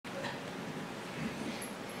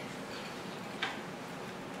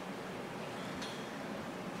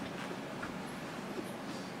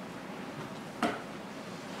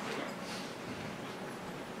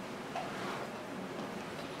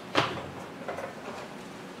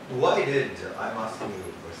Why did, I'm asking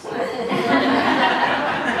you first.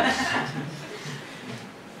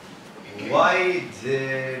 Why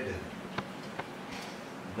did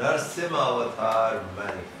Narsimha Avatar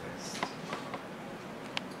manifest?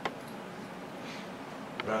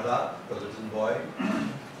 Prahlad, the little boy,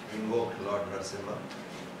 invoked Lord Narsimha,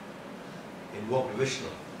 invoked Vishnu.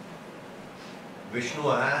 Vishnu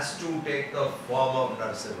has to take the form of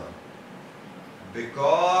Narsimha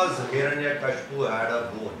because Hiranyakashipu had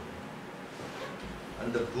a boon.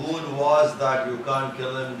 And the boon was that you can't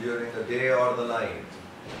kill him during the day or the night.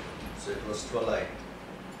 So it was twilight.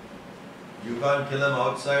 You can't kill him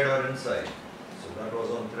outside or inside. So that was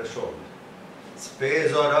on threshold.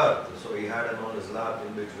 Space or earth. So he had him on his lap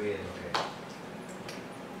in between. Okay.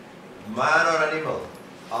 Man or animal.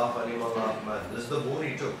 Half animal, half man. This is the boon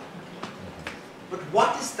he took. But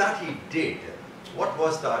what is that he did? What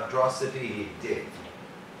was the atrocity he did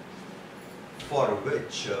for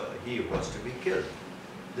which he was to be killed?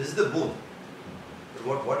 This is the boon.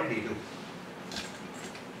 But what did he do?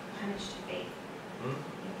 Punished faith.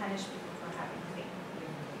 He punished people for having faith.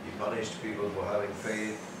 He punished people for having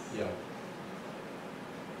faith. Yeah.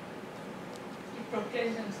 He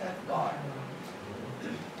proclaimed himself God.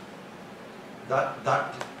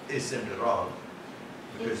 That isn't wrong,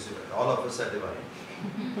 because all of us are divine.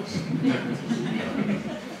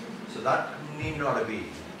 So that need not be.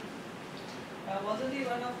 Wasn't he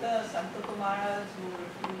one of the Santa Kumaras who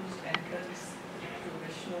refused entrance to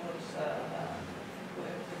Vishnu's, who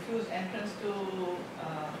refused entrance to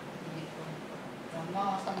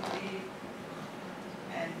Brahma or somebody,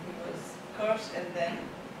 and he was cursed, and then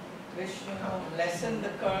Vishnu lessened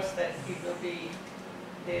the curse that he will be,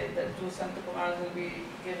 the two Santa Kumaras will be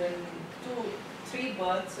given 3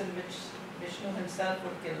 births in which Vishnu himself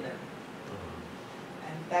would kill them.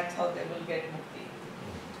 And that's how they will get mukti.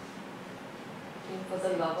 For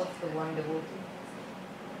the love of the one devotee.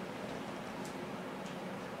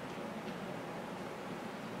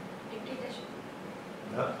 Dictatorship.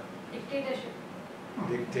 Huh? Dictatorship.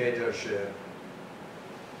 Dictatorship.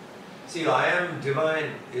 See, I am divine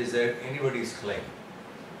is anybody's claim.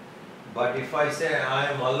 But if I say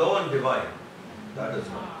I am alone divine, that is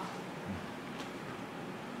not.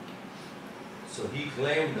 So he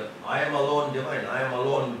claimed, I am alone divine, I am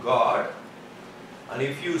alone God. And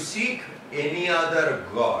if you seek any other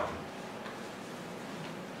God,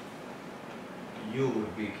 you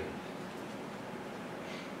would be killed.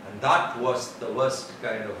 And that was the worst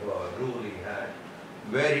kind of rule he had,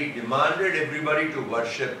 where he demanded everybody to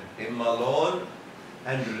worship him alone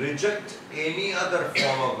and reject any other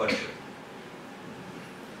form of worship.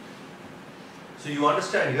 So you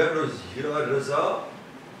understand, here is a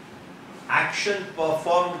action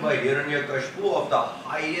performed by Hiranyakashipu of the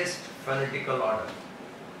highest fanatical order.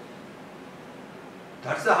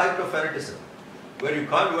 That's the height of fanaticism, where you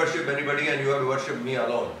can't worship anybody and you have to worship me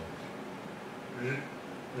alone.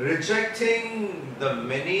 Rejecting the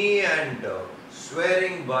many and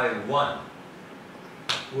swearing by one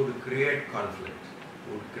would create conflict,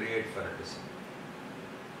 would create fanaticism.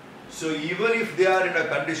 So even if they are in a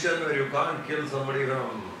condition where you can't kill somebody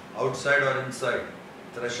from outside or inside,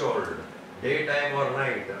 threshold, daytime or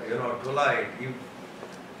night, twilight, you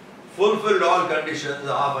fulfilled all conditions,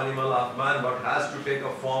 half animal, half man, but has to take a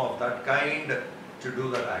form of that kind to do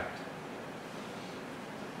that act.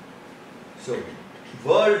 So,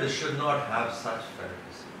 world should not have such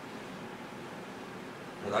fanaticism.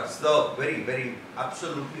 Now that's the very, very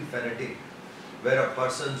absolutely fanatic, where a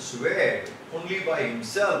person swears only by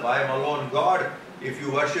himself, I am alone God, if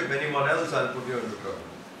you worship anyone else, I'll put you into trouble.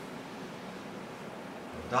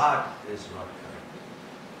 That is not correct.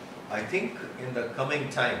 I think in the coming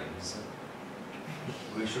times,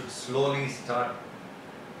 we should slowly start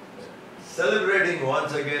celebrating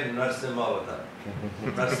once again Narsimha Avatar.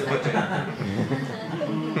 Narsimha Jayanti.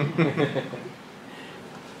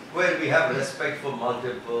 Where we have respect for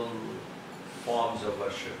multiple forms of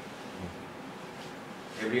worship.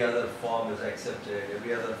 Every other form is accepted,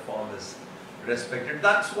 every other form is respected.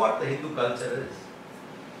 That's what the Hindu culture is.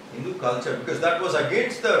 Hindu culture, because that was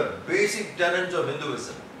against the basic tenets of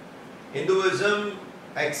Hinduism. Hinduism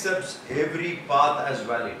accepts every path as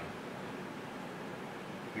valid.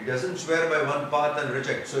 It doesn't swear by one path and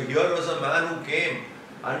reject. So here was a man who came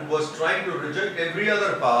and was trying to reject every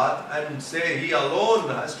other path and say he alone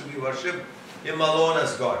has to be worshipped, him alone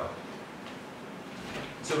as God.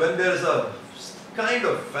 So when there is a kind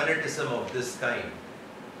of fanaticism of this kind,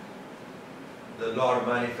 the Lord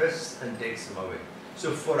manifests and takes him away.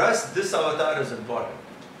 So for us, this avatar is important.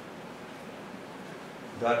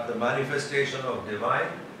 That the manifestation of divine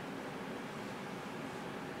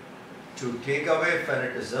to take away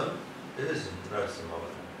fanatism is Narasimha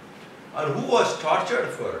Avatar. And who was tortured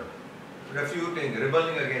for refuting,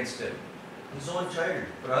 rebelling against him? His own child,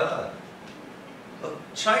 Prahlad. A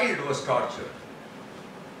child was tortured.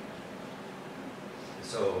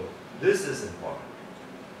 So this is important.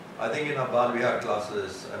 I think in our Bal Vihar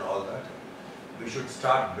classes and all that, we should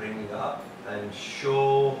start bringing up and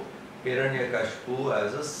show Hiranyakashipu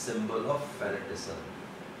as a symbol of fanaticism.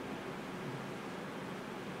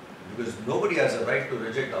 Because nobody has a right to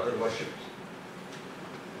reject other worships.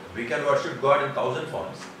 We can worship God in 1,000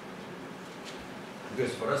 forms.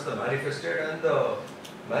 Because for us the manifested and the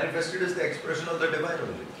manifested is the expression of the divine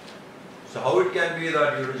only. So how it can be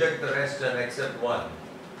that you reject the rest and accept one?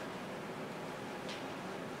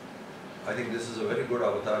 I think this is a very good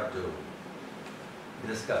avatar to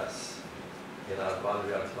discuss in our Bal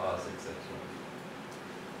Vihar class, etc.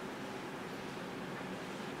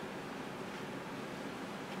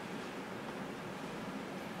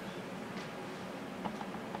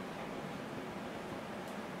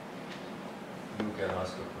 You can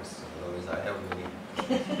ask a question, otherwise I have many.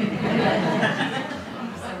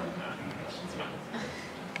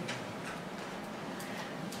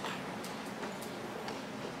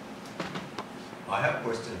 I have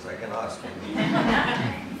questions, I can ask.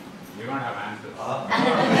 You don't have answers.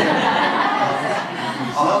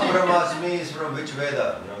 Aham Brahmasmi is from which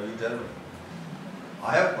Veda? No, you tell me.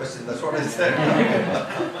 I have questions, that's what I said.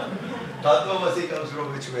 Tattvamasi comes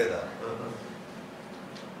from which Veda?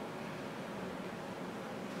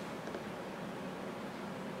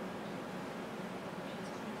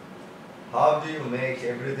 How do you make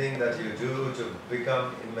everything that you do to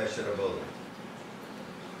become immeasurable?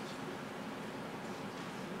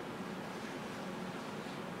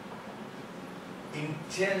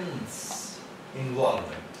 Intense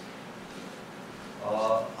involvement.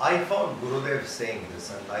 I found Gurudev saying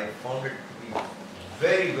this and I found it to be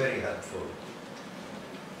very, very helpful.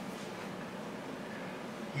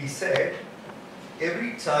 He said,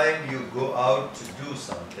 every time you go out to do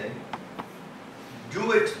something,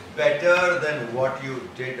 do it better than what you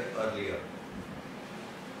did earlier.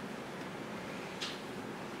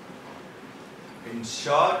 In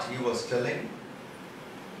short, he was telling,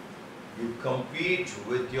 you compete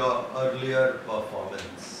with your earlier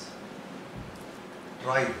performance.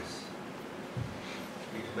 Try this.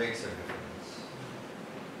 It makes a difference.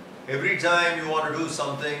 Every time you want to do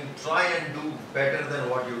something, try and do better than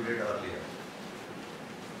what you did earlier.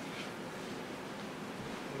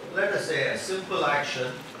 Let us say a simple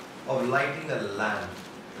action of lighting a lamp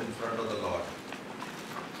in front of the Lord.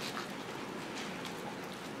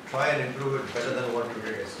 Try and improve it better than what you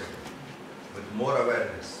did yesterday, with more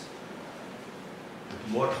awareness, with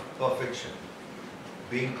more perfection,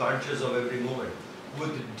 being conscious of every moment,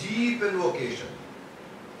 with deep invocation.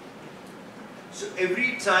 So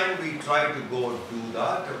every time we try to go do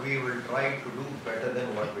that, we will try to do better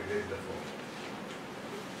than what we did before.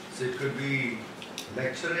 So it could be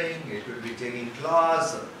lecturing, it could be taking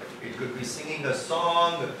class, it could be singing a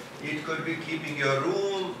song, it could be keeping your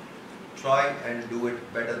room. Try and do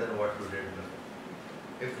it better than what you did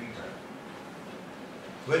before. Every time.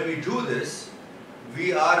 When we do this,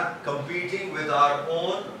 we are competing with our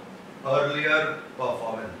own earlier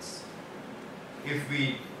performance. If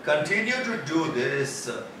we continue to do this,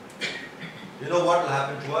 you know what will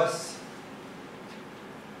happen to us?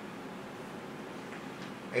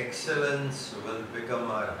 Excellence will become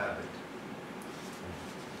our habit.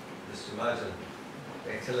 Just imagine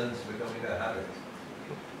excellence becoming a habit.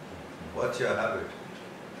 What's your habit?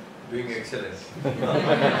 Being excellent.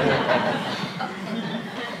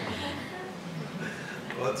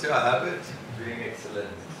 What's your habit? Being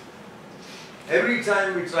excellent. Every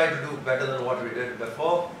time we try to do better than what we did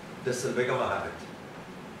before, this will become a habit.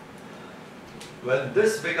 When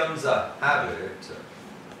this becomes a habit,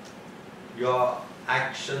 your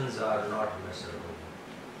actions are not measurable.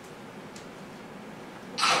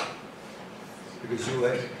 Because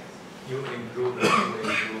you improve,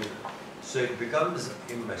 so it becomes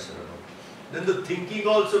immeasurable. Then the thinking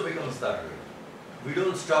also becomes that way. We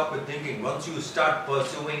don't stop with thinking. Once you start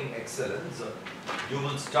pursuing excellence, you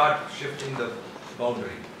will start shifting the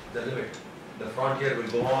boundary, the limit. The frontier will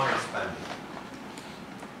go on expanding.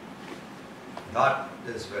 That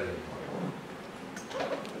is very important.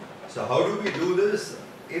 So how do we do this?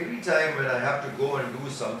 Every time when I have to go and do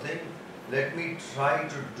something, let me try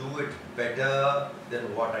to do it better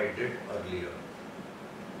than what I did earlier.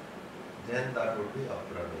 Then that would be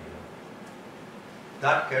apranaya.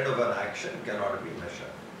 That kind of an action cannot be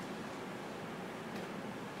measured.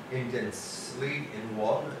 Intensely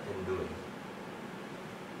involved in doing.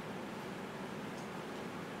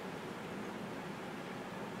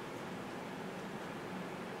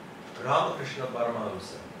 Ramakrishna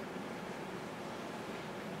Paramahamsa,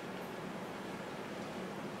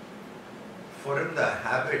 for him the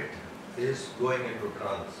habit is going into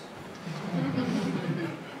trance.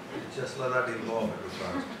 It's just like that, he'll go off into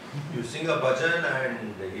trance. You sing a bhajan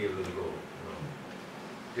and he will go.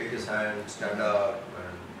 Take his hand, stand up,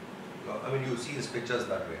 and go. I mean, you see his pictures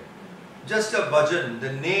that way. Just a bhajan,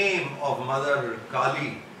 the name of Mother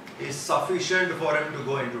Kali is sufficient for him to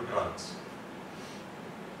go into trance.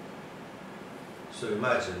 So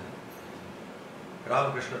imagine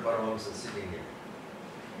Ramakrishna Paramahamsa sitting here.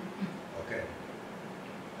 Okay?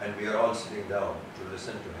 And we are all sitting down to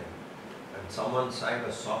listen to him. And someone sang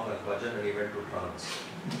a song and bhajan and he went to trance.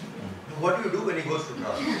 What do you do when he goes to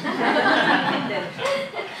trance?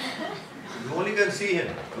 You only can see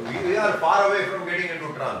him. We are far away from getting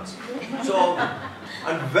into trance. So,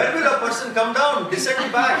 and when will a person come down,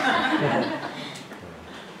 descend back?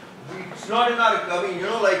 It's not in our, I mean,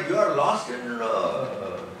 like you are lost in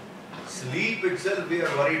sleep itself, we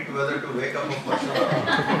are worried whether to wake up a person.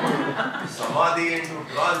 Samadhi into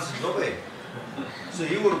trance, no way. So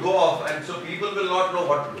he would go off and so people will not know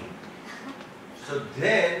what to do. So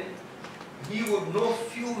then he would know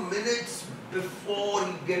few minutes before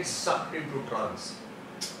he gets sucked into trance.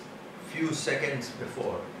 Few seconds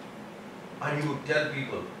before. And he would tell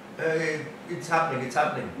people, hey, it's happening.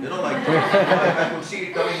 Like I could see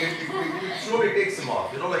it coming, it slowly takes him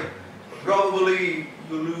off. Like probably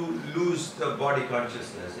you lose the body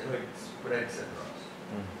consciousness, it spreads across.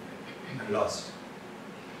 And lost.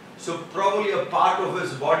 So probably a part of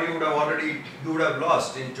his body you would have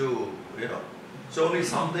lost into, so only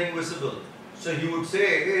something visible. So he would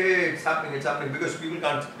say, hey, it's happening, because people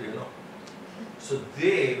can't, So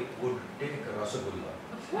they would take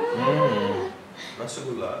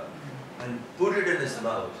Rasagulla and put it in his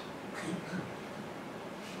mouth.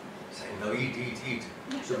 Saying, now eat.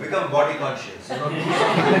 So become body conscious. Don't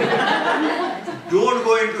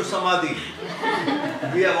go into samadhi.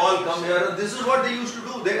 We have all come here. This is what they used to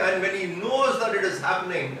do. And when he knows that it is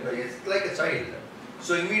happening, it's like a child.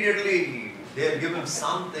 So immediately they give him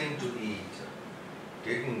something to eat.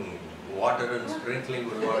 Taking water and sprinkling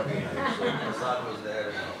would not be nice. So prasad was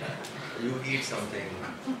there. You eat something.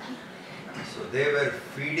 So they were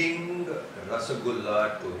feeding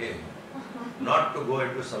Rasagulla to him, not to go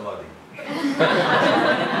into samadhi.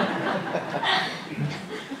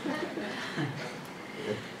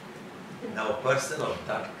 Now a person of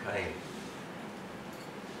that kind,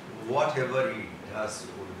 whatever he does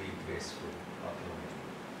would be graceful.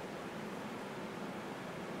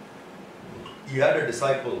 He had a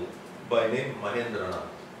disciple by name Mahendranath.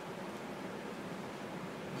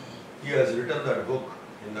 He has written that book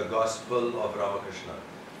in the Gospel of Ramakrishna.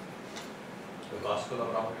 The Gospel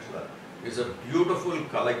of Ramakrishna is a beautiful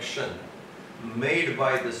collection made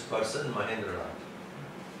by this person, Mahendranath.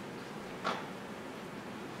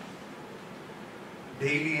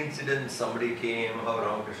 Daily incidents, somebody came, how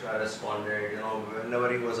Ramakrishna responded, whenever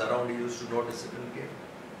he was around, he used to notice it and came.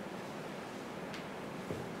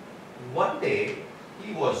 One day,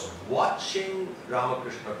 he was watching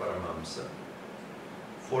Ramakrishna Paramahamsa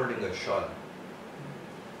folding a shawl.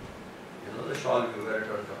 The shawl we wear it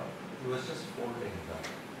on top. He was just folding that.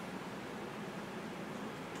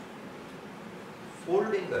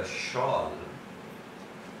 Folding a shawl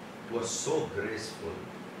was so graceful.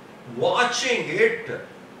 Watching it,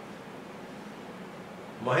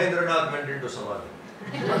 Mahendranath went into samadhi.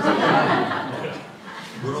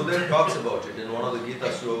 Gurudev talks about it in one of the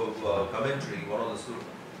Gita commentary, one of the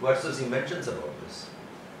verses he mentions about this.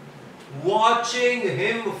 Watching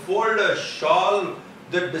him fold a shawl,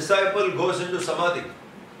 the disciple goes into samadhi.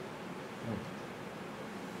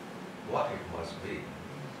 What it must be?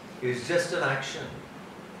 It's just an action.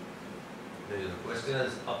 The question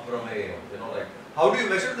is aprameya, like how do you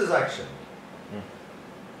measure this action?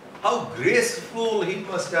 How graceful he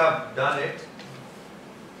must have done it.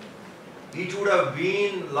 It would have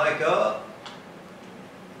been like a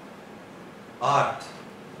art.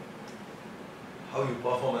 How you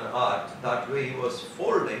perform an art, that way he was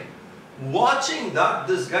folding. Watching that,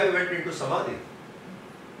 this guy went into samadhi.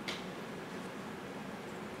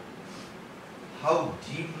 How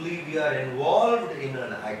deeply we are involved in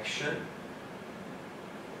an action,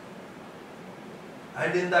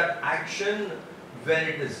 and in that action, when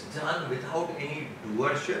it is done without any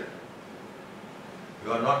doership,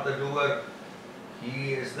 you are not the doer,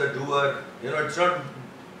 he is the doer. It's not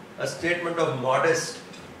a statement of modest.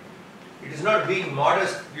 It is not being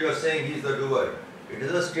modest, you are saying he is the doer. It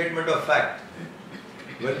is a statement of fact.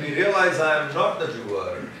 When we realize I am not the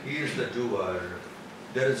doer, he is the doer,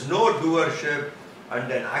 there is no doership, and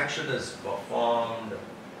then action is performed,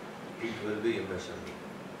 it will be immeasurable.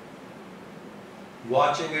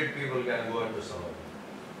 Watching it, people can go into samadhi.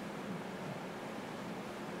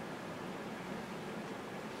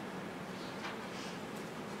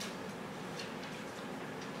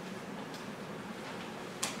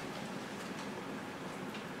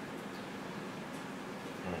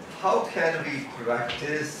 How can we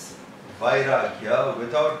practice vairagya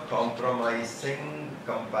without compromising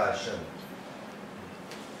compassion?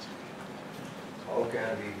 How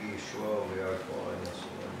can we be sure we are following a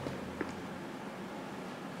swadharma?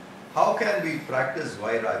 How can we practice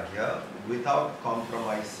vairagya without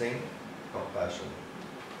compromising compassion?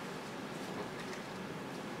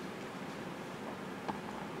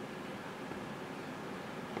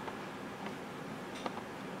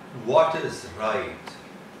 What is right?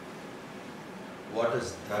 What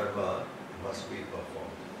is dharma must be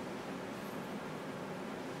performed.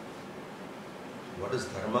 What is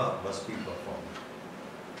dharma must be performed.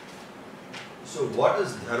 So what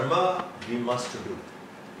is dharma we must do?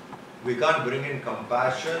 We can't bring in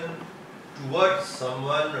compassion towards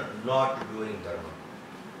someone not doing dharma.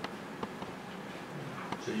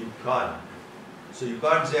 So you can't. So you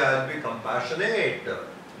can't say I'll be compassionate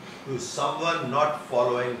to someone not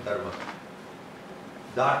following dharma.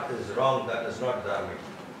 That is wrong, that is not dharmic.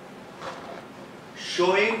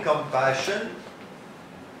 Showing compassion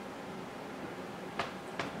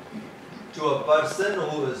to a person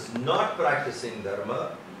who is not practicing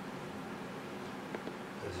dharma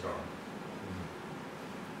is wrong.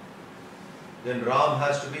 Then Ram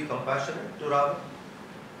has to be compassionate to Ravana.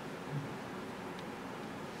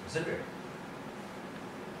 Isn't it?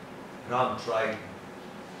 Ram tried.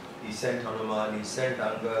 He sent Hanuman, he sent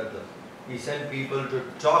Angad, he sent people to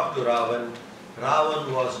talk to Ravan.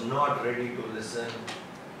 Ravan was not ready to listen.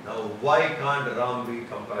 Now why can't Ram be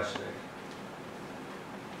compassionate?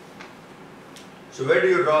 So where do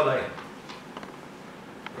you draw the line?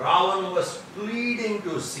 Ravan was pleading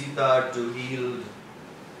to Sita to yield.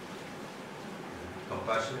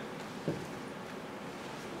 Compassionate?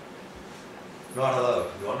 Not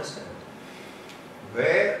allowed. You understand?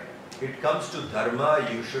 Where it comes to dharma,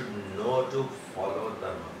 you should know to follow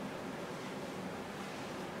dharma.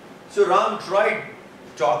 So Ram tried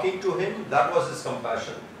talking to him, that was his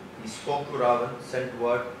compassion. He spoke to Ravan, sent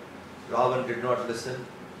word, Ravan did not listen.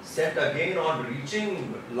 Sent again on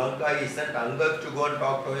reaching Lanka, he sent Angad to go and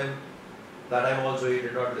talk to him. That time also he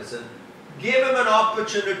did not listen. Gave him an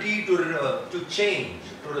opportunity to change,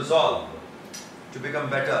 to resolve, to become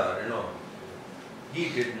better, He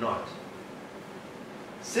did not.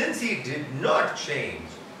 Since he did not change,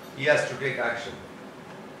 he has to take action.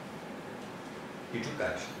 He took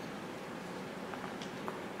action.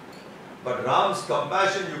 But Ram's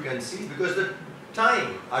compassion you can see because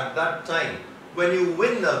at that time, when you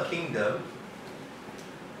win a kingdom,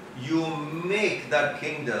 you make that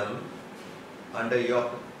kingdom under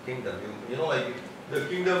your kingdom. Like the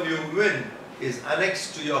kingdom you win is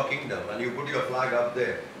annexed to your kingdom and you put your flag up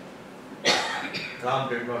there. Ram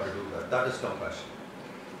did not do that. That is compassion.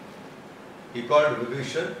 He called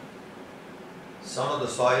Vibhishan, son of the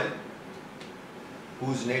soil,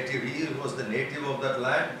 whose native he was the native of that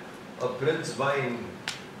land, a prince by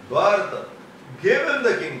birth, gave him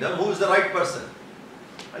the kingdom, who is the right person.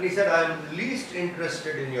 And he said, I am least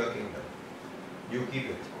interested in your kingdom. You keep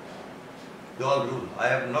it. You all rule. I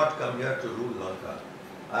have not come here to rule Lanka.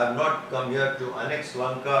 I have not come here to annex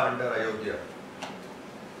Lanka under Ayodhya.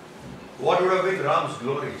 What would have been Ram's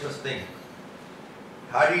glory? Just think.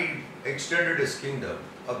 Had he extended his kingdom,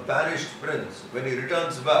 a banished prince, when he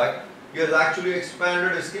returns back, he has actually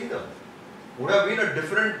expanded his kingdom. Would have been a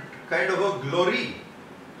different kind of a glory.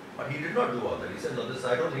 But he did not do all that. He said, no,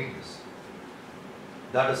 I don't need this.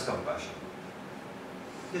 That is compassion.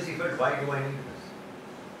 Because he felt, why do I need this?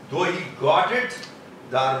 Though he got it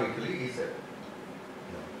dharmically, he said,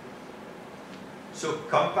 no. So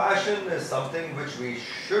compassion is something which we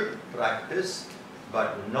should practice,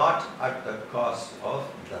 but not at the cost of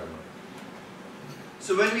dharma.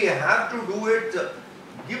 So when we have to do it,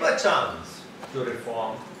 give a chance to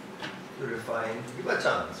reform, to refine, give a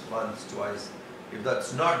chance once, twice. If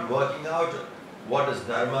that's not working out, what is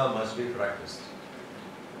dharma must be practiced.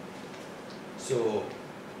 So,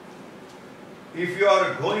 if you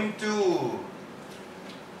are going to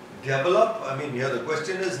develop, here the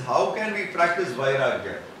question is, how can we practice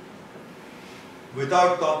vairagya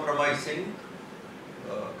without compromising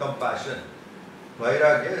compassion?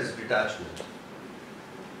 Vairagya is detachment.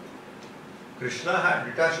 Krishna had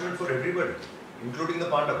detachment for everybody, including the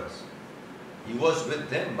Pandavas. He was with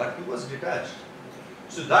them, but he was detached.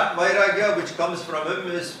 So that vairagya which comes from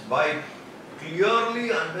him is by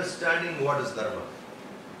clearly understanding what is dharma.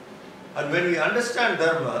 And when we understand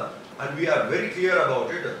dharma and we are very clear about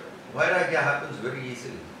it, vairagya happens very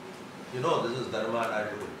easily. You know, this is dharma and I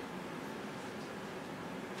do it.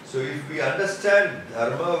 So if we understand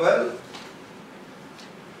dharma well,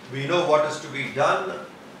 we know what is to be done,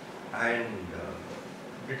 and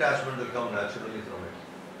detachment will come naturally from it.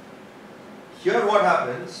 Here what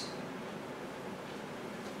happens,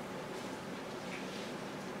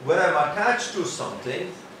 when I'm attached to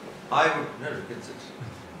something, I would, no, you can sit.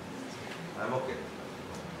 I'm okay.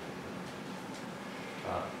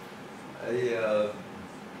 I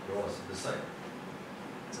don't want to sit this side.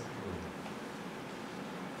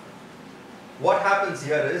 What happens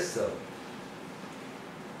here is,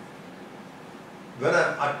 when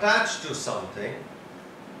I'm attached to something,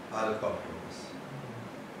 I'll compromise.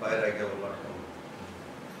 Vairagya will not come.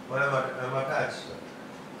 When I'm attached,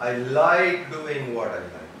 I like doing what I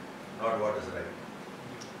like, not what is right.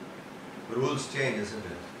 Rules change, isn't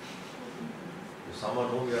it? To someone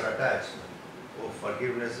whom you are attached, oh,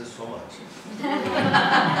 forgiveness is so much.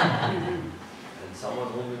 And someone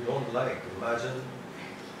whom you don't like, imagine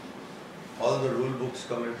all the rule books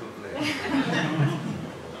come into play.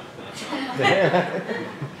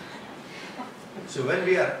 So when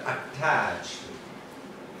we are attached,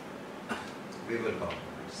 we will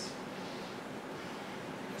compromise.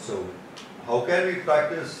 So how can we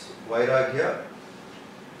practice vairagya?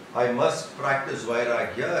 I must practice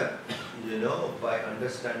vairagya, by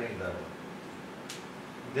understanding dharma.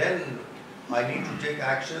 Then I need to take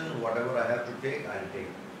action, whatever I have to take, I'll take.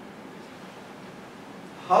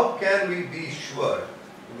 How can we be sure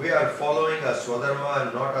we are following a swadharma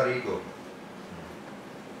and not our ego?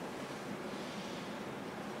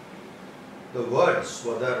 The word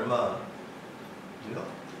swadharma,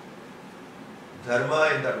 dharma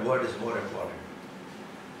in that word is more important.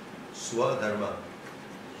 Swadharma,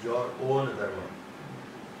 your own dharma.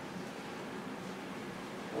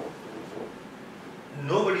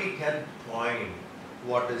 Nobody can point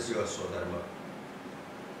what is your swadharma.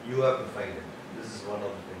 You have to find it. This is one of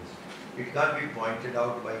the things. It can't be pointed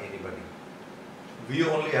out by anybody. We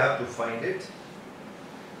only have to find it.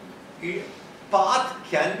 Path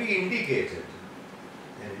can be indicated.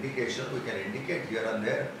 An indication, we can indicate here and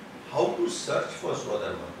there how to search for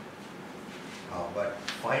swadharma. But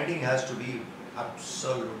finding has to be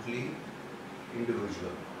absolutely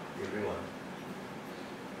individual, everyone.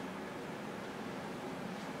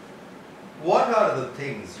 What are the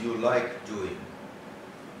things you like doing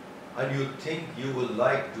and you think you will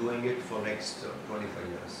like doing it for next 25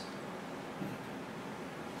 years?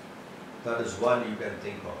 That is one you can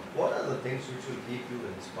think of. What are the things which will keep you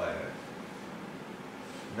inspired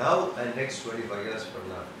now and next 25 years from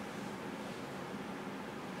now?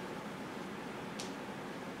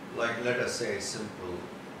 Like, let us say, simple.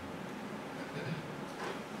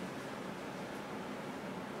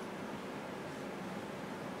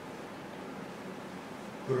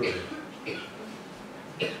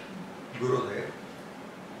 Gurudev.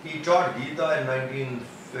 He taught Gita in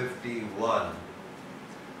 1951.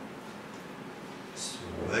 He's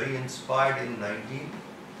very inspired in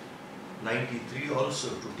 1993 also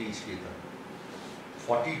to teach Gita.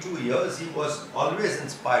 42 years he was always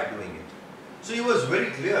inspired doing it. So he was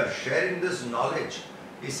very clear, sharing this knowledge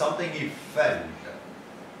is something he felt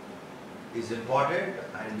is important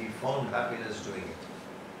and he found happiness doing it.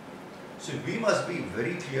 So we must be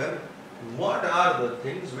very clear, what are the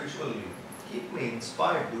things which will keep me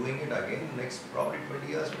inspired doing it again next probably 20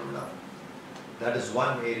 years from now. That is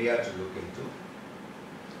one area to look into.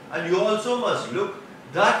 And you also must look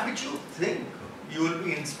that which you think you will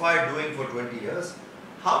be inspired doing for 20 years,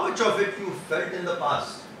 how much of it you felt in the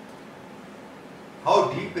past?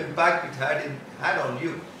 How deep impact it had on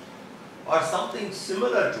you? Or something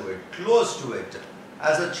similar to it, close to it,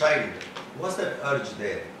 as a child. Was that urge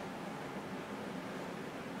there?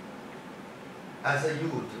 As a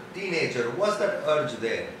youth, teenager, was that urge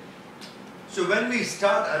there? So when we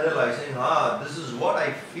start analyzing, this is what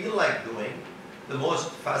I feel like doing, the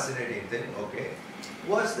most fascinating thing, okay,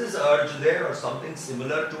 was this urge there or something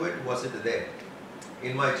similar to it? Was it there?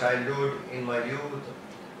 In my childhood, in my youth,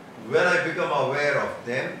 when I become aware of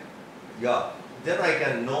them, then I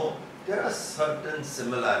can know there are certain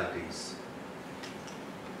similarities.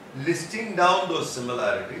 Listing down those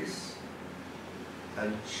similarities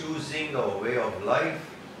and choosing a way of life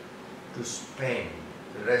to spend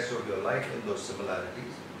the rest of your life in those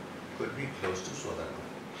similarities could be close to swadharma.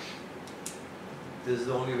 This is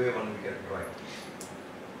the only way one will get it right.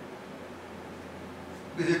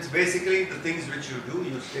 Because it's basically the things which you do,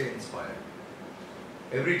 you stay inspired.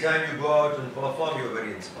 Every time you go out and perform, you're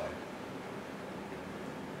very inspired.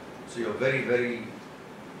 So you're very, very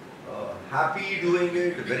happy doing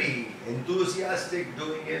it, very enthusiastic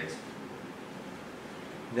doing it,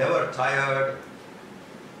 never tired.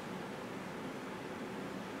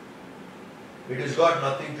 It has got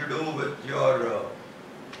nothing to do with your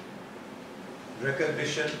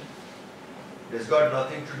recognition. It has got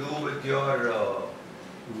nothing to do with your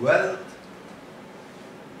wealth.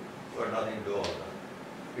 It's got nothing to do with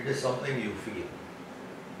that. It is something you feel.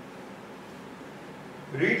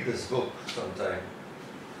 Read this book sometime.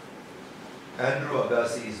 Andrew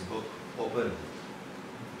Agassi's book, Open.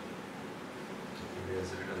 He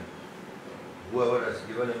has written. Whoever has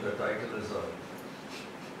given him the title is a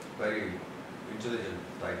very intelligent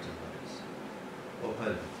title.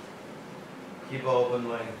 Open. Keep an open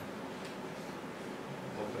mind.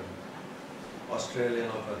 Open. Australian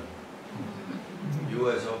Open.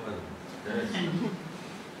 US Open. Yes.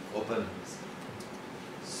 Open.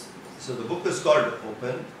 So the book is called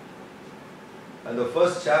Open, and the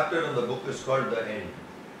first chapter in the book is called The End.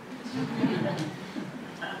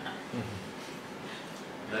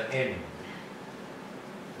 The End.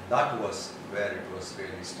 That was where it was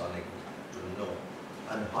really stunning to know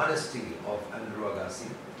an honesty of Andrew Agassi.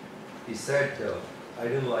 He said, I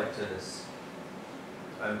didn't like tennis.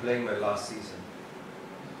 I'm playing my last season.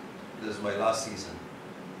 This is my last season.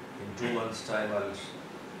 In 2 months' time, I'll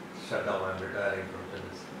shut down. I'm retiring from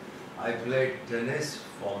tennis. I played tennis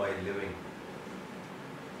for my living,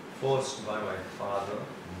 forced by my father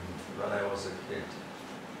when I was a kid.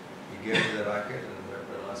 He gave me the racket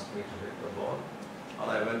and asked me to hit the ball. And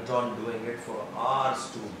I went on doing it for hours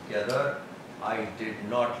together. I did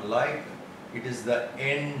not like. It is the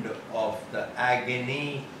end of the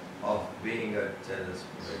agony of being a tennis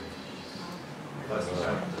player. First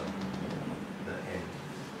chapter, the end.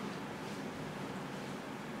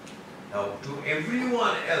 Now, to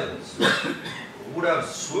everyone else who would have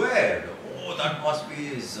sworn, oh, that must be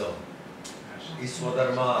his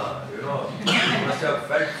swadharma, you know, he must have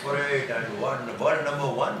felt for it, and world number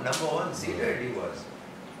one seated he was.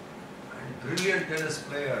 And brilliant tennis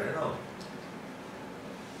player, you know.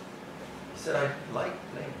 He said, I like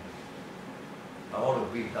playing. I want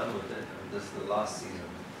to be done with it, and this is the last season,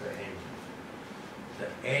 the end. The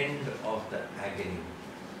end of the agony.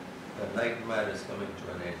 The nightmare is coming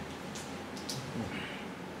to an end.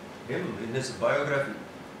 Him, in his biography.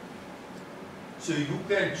 So you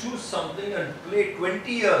can choose something and play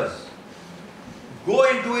 20 years. Go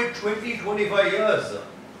into it 20, 25 years. You're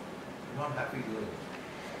not happy doing it.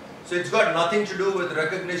 So it's got nothing to do with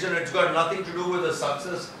recognition. It's got nothing to do with the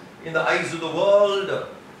success in the eyes of the world.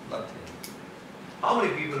 Nothing. How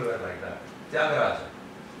many people were like that? Tyagaraja.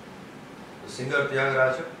 The singer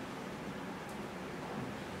Tyagaraja.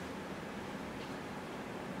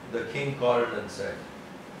 The king called and said,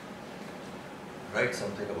 write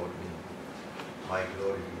something about me. My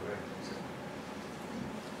glory, right? He said,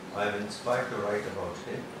 I am inspired to write about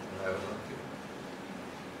him, and I will not give.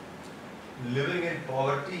 Living in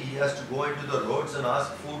poverty, he has to go into the roads and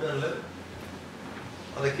ask food and live.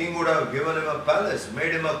 And the king would have given him a palace,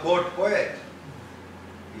 made him a court poet.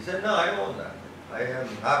 He said, no, I don't want that. I am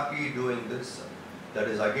happy doing this. That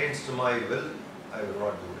is against my will. I will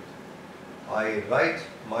not do it. I write,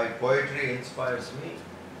 my poetry inspires me,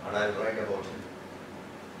 and I will write about him.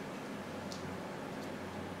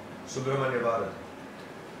 Subramanya Bharat,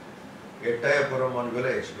 Ettayapuram, one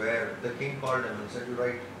village where the king called him and said, you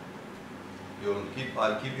write,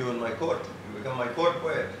 I'll keep you in my court. You become my court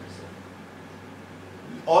poet.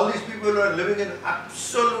 All these people are living in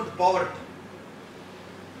absolute poverty.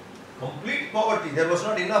 Complete poverty. There was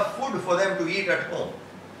not enough food for them to eat at home.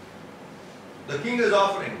 The king is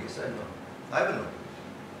offering. He said, no, I will not.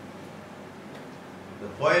 The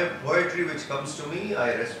poetry which comes to me,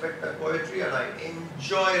 I respect that poetry and I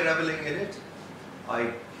enjoy reveling in it.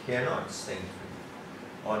 I cannot sing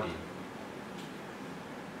for you, on you.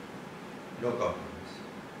 No compromise.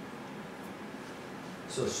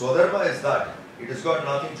 So swadharma is that. It has got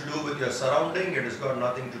nothing to do with your surrounding. It has got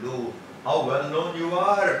nothing to do how well known you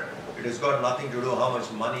are. It has got nothing to do how much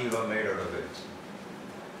money you have made out of it.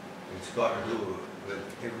 It's got to do with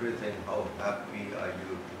everything. How happy are you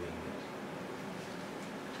doing it?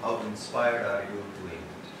 How inspired are you doing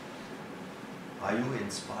it? Are you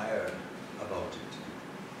inspired about it?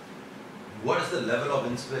 What is the level of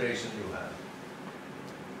inspiration you have?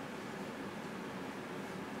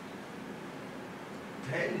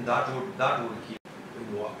 And that would keep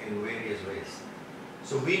in various ways.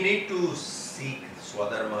 So we need to seek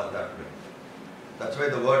swadharma that way. That's why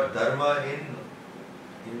the word dharma in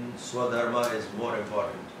swadharma is more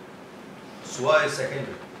important. Swa is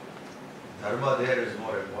secondary. Dharma there is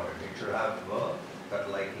more important. It should have that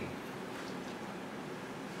liking.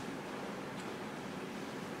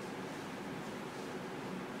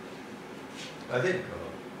 I think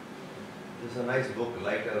this is a nice book,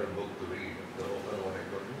 lighter book to read, The Open What I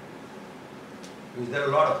Told You. Because there are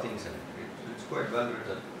a lot of things in it. It's quite well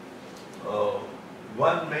written.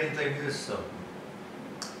 One main thing is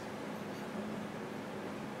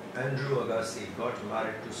Andrew Agassi got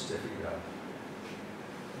married to Steffi Graf,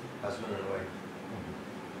 husband and wife.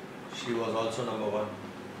 She was also number one.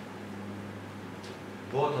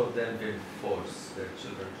 Both of them didn't force their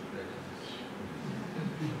children to play tennis.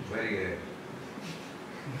 Very rare.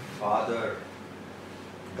 Father,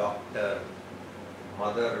 doctor,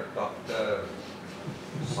 mother, doctor,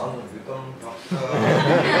 son become doctor.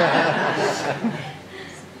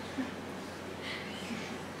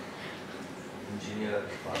 Engineer,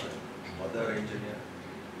 father, mother engineer,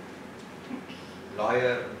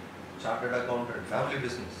 lawyer, chartered accountant, family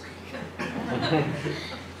business.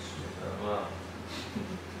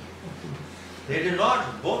 They did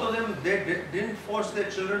not, both of them, didn't force their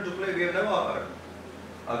children to play. We have never heard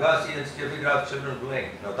Agassi and Steffi Graf children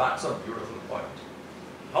playing. Now that's a beautiful point.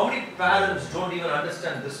 How many parents don't even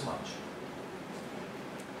understand this much?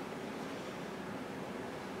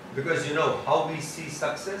 Because you know how we see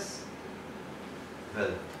success?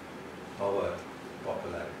 Wealth, power,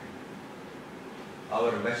 popularity.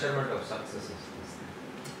 Our measurement of success is this thing.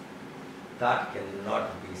 That cannot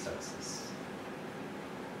be success.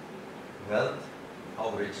 Wealth,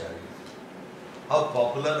 how rich are you? How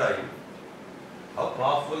popular are you? How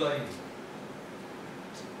powerful are you?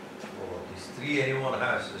 Oh, these three anyone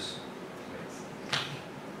has is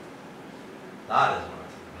that is not.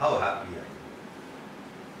 How happy are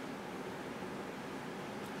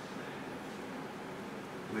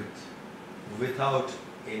you? Without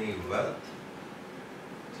any wealth,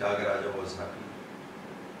 Tyagaraja was happy.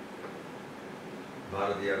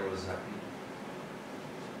 Bharadiyar was happy.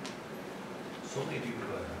 So many people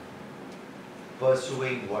are happy,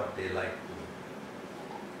 pursuing what they like to do.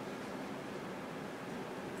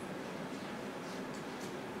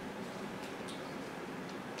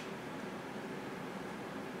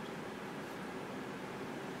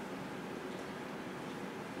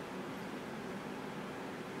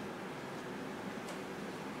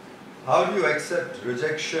 How do you accept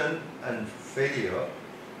rejection and failure,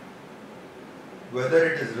 whether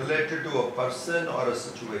it is related to a person or a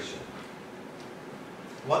situation?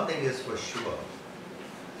 One thing is for sure,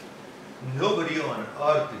 nobody on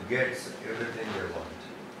earth gets everything they want.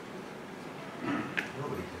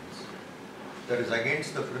 Nobody gets. That is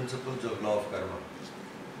against the principles of law of karma.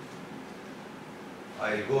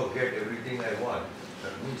 I'll go get everything I want.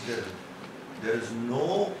 That means there is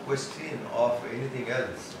no question of anything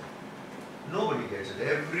else. Nobody gets it.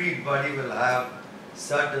 Everybody will have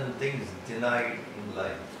certain things denied in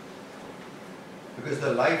life. Because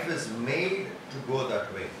the life is made to go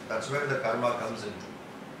that way. That's where the karma comes into.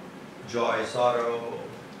 Joy, sorrow,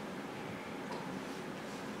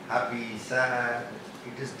 happy, sad.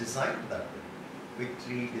 It is designed that way.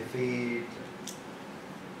 Victory, defeat,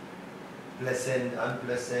 pleasant,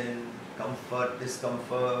 unpleasant, comfort,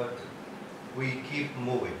 discomfort. We keep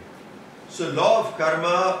moving. So law of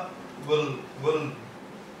karma will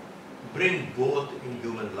bring both in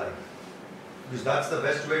human life. Because that's the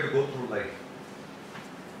best way to go through life.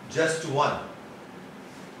 Just one.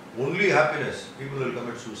 Only happiness, people will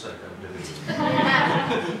commit suicide, I'm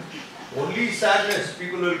telling you. Only sadness,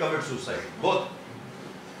 people will commit suicide. Both.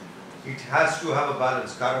 It has to have a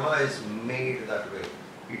balance. Karma is made that way.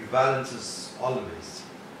 It balances always.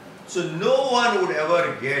 So no one would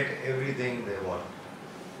ever get everything they want.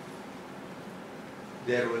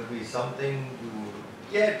 There will be something you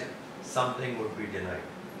get, something would be denied.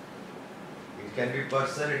 It can be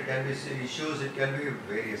person, it can be issues, it can be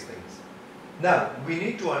various things. Now, we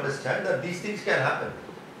need to understand that these things can happen.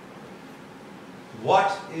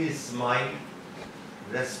 What is my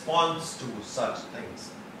response to such things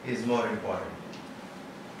is more important.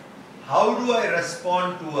 How do I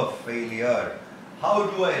respond to a failure? How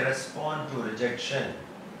do I respond to rejection?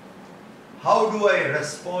 How do I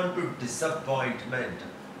respond to disappointment?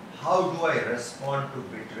 How do I respond to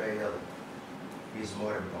betrayal is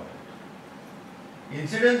more important.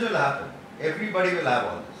 Incidents will happen. Everybody will have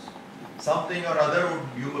all this. Something or other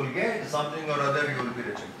you will get, something or other you will be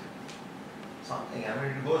rejected. Something, I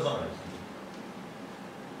mean, it goes on.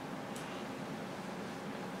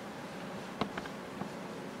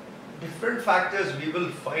 Different factors we will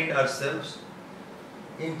find ourselves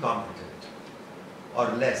incompetent or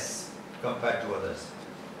less compared to others.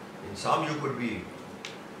 In some you could be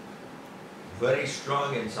very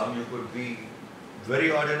strong, in some you could be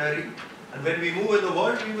very ordinary. And when we move in the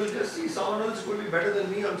world, we will just see someone else could be better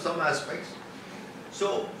than me on some aspects.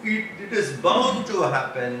 So it is bound to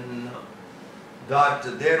happen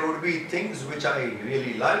that there would be things which I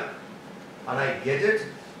really like and I get it,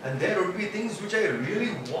 and there would be things which I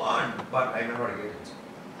really want but I may not get it.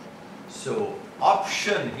 So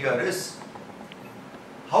option here is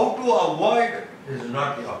how to avoid is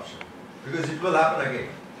not the option, because it will happen again.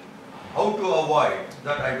 How to avoid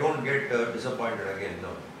that I don't get disappointed again? No.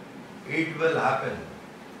 It will happen.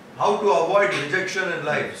 How to avoid rejection in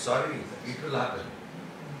life? Sorry, it will happen.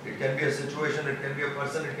 It can be a situation, it can be a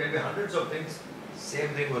person, it can be hundreds of things. Same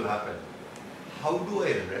thing will happen. How do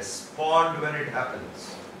I respond when it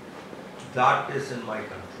happens? That is in my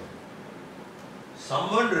control.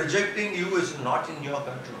 Someone rejecting you is not in your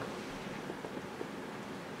control.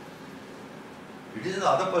 It is in the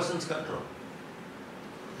other person's control.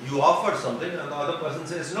 You offer something and the other person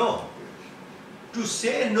says no. To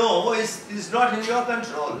say no is not in your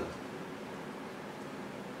control.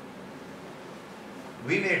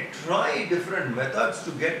 We may try different methods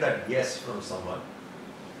to get that yes from someone,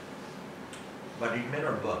 but it may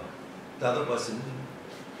not work. The other person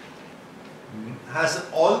has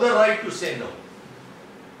all the right to say no.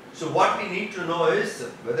 So what we need to know is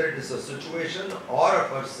whether it is a situation or a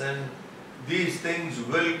person, these things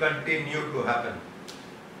will continue to happen.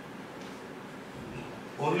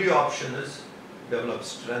 Only option is develop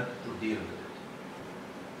strength to deal with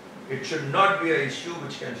it. It should not be an issue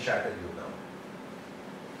which can shatter you down.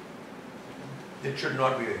 It should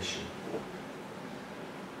not be an issue.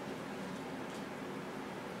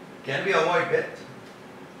 Can we avoid death?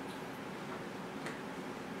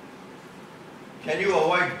 Can you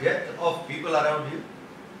avoid death of people around you?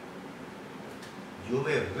 You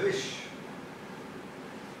may wish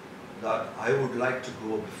that I would like to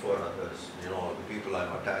go before others, the people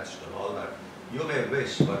I'm attached and all that. You may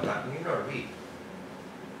wish, but that may not be.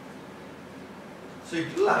 So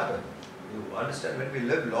it will happen. You understand, when we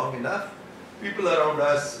live long enough, people around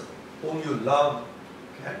us whom you love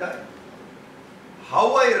can die.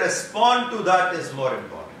 How I respond to that is more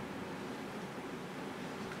important.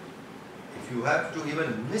 If you have to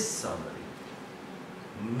even miss somebody,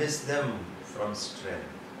 miss them from strength,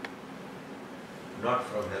 not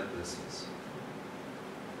from helplessness.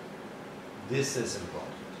 This is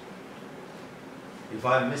important. If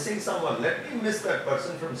I am missing someone, let me miss that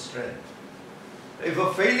person from strength. If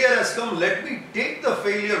a failure has come, let me take the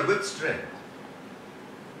failure with strength.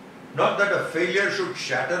 Not that a failure should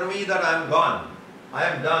shatter me, that I am gone, I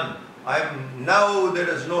am done, now there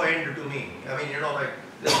is no end to me.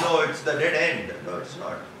 It's the dead end. No, it's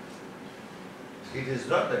not. It is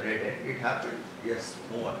not the dead end. It happened. Yes,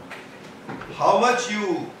 move on. How much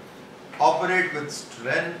you operate with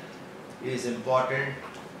strength is important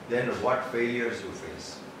than what failures you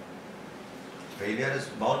face. Failure is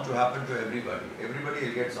bound to happen to everybody. Everybody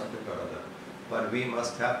will get something or other. But we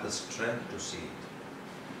must have the strength to see it.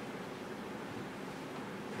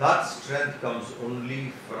 That strength comes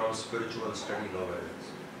only from spiritual study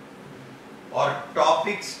novels or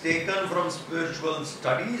topics taken from spiritual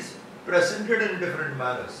studies presented in different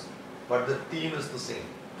manners. But the theme is the same.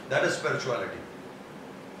 That is spirituality.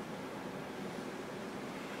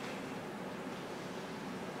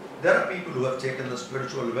 There are people who have taken the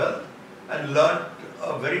spiritual wealth and learned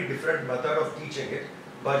a very different method of teaching it,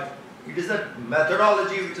 but it is a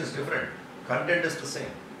methodology which is different. Content is the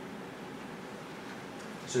same.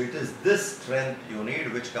 So it is this strength you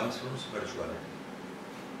need which comes from spirituality.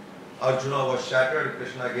 Arjuna was shattered,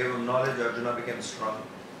 Krishna gave him knowledge, Arjuna became strong.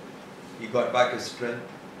 He got back his strength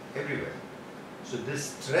everywhere. So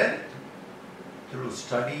this strength through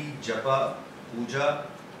study, japa, puja,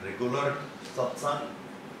 regular satsang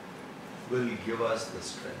will give us the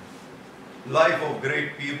strength. Life of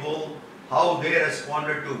great people, how they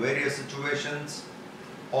responded to various situations,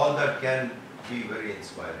 all that can be very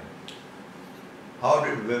inspiring. How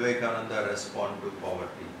did Vivekananda respond to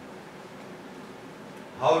poverty?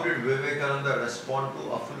 How did Vivekananda respond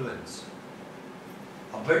to affluence?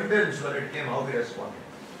 Abundance, when it came, how he responded?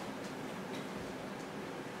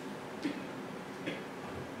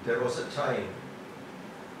 There was a time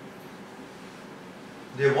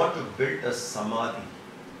they want to build a samadhi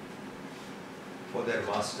for their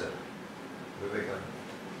master, Vivekananda,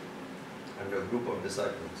 and a group of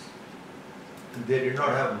disciples. They did not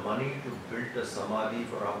have money to build a samadhi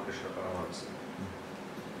for Ramakrishna Paramahamsa.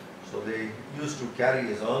 So they used to carry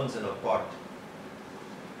his urns in a pot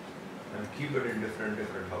and keep it in different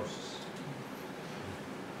houses.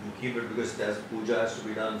 You keep it because there's puja has to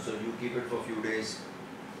be done, so you keep it for a few days.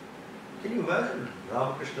 Can you imagine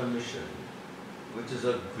Ramakrishna Mission, which is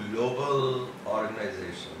a global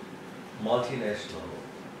organization, multinational?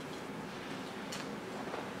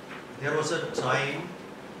 There was a time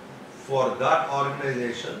for that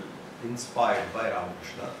organization inspired by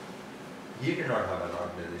Ramakrishna. He did not have an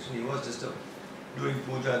organization. He was just doing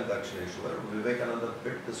puja and Dakshineshwar. Vivekananda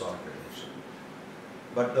built this organization.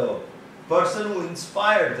 But the person who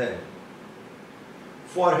inspired them,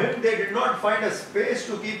 for him they did not find a space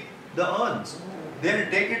to keep the urns. They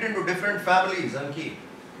will take it into different families and keep.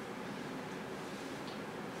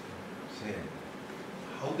 See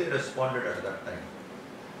how they responded at that time.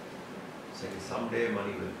 Saying, someday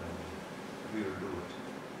money will come. We will do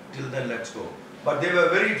it. Till then, let's go. But they were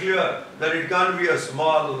very clear that it can't be a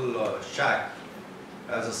small shack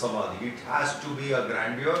as a samadhi. It has to be a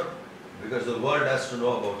grandeur because the world has to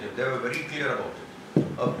know about it. They were very clear about it.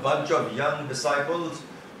 A bunch of young disciples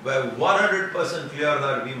were 100% clear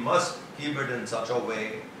that we must keep it in such a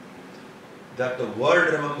way that the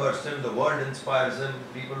world remembers him, the world inspires him,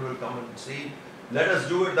 people will come and see. Let us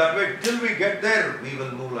do it that way. Till we get there, we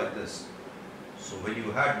will move like this. So when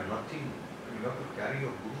you had nothing, you have to carry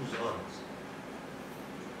your guru's arms.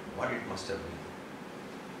 What it must have been.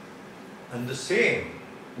 And the same,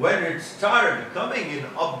 when it started coming in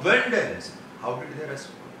abundance, how did they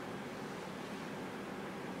respond?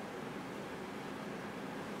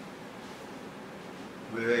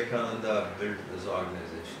 Vivekananda built this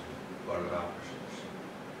organization called Ramakrishna Mission.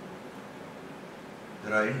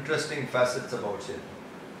 There are interesting facets about him.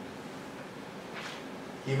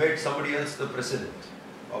 He made somebody else the president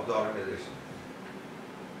of the organization.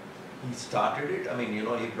 He started it,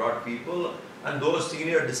 he brought people and those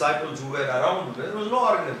senior disciples who were around, there was no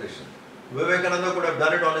organization. Vivekananda could have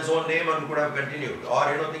done it on his own name and could have continued,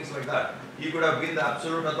 or things like that. He could have been the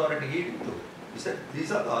absolute authority. He didn't do. He said,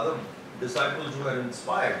 these are the other disciples who were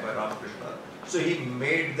inspired by Ramakrishna. So he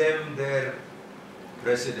made them their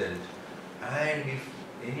president. And if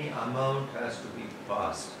any amount has to be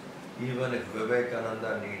passed, even if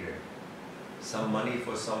Vivekananda needed some money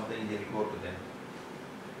for something, he'll go to them.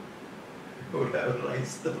 He would have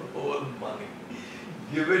raised the whole money,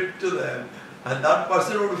 give it to them, and that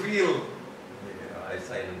person would feel, yeah, I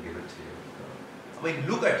sign and give it to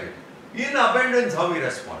you. Look at it. In abundance, how he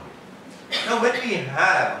responded. Now when we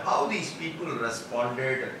have how these people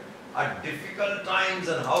responded at difficult times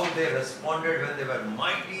and how they responded when they were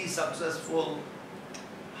mighty successful,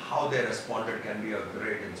 how they responded can be a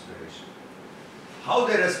great inspiration. How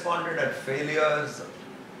they responded at failures,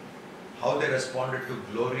 how they responded to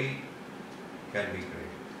glory can be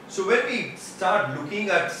great. So when we start looking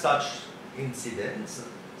at such incidents,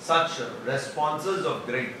 such responses of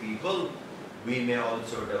great people, we may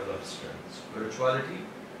also develop strength. Spirituality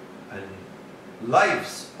and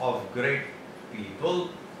lives of great people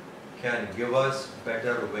can give us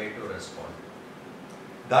better way to respond.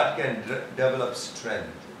 That can develop strength.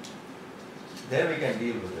 Then we can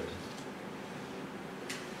deal with it.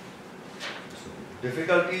 So,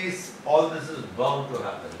 difficulties, all this is bound to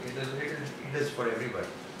happen. It is for everybody.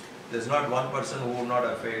 There's not one person who would not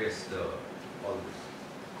have faced all this.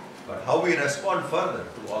 But how we respond further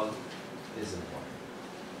to all is important.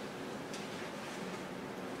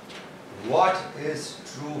 What is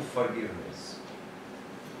true forgiveness?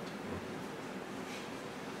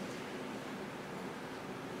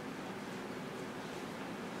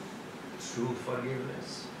 True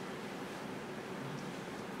forgiveness.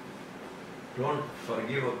 Don't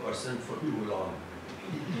forgive a person for too long.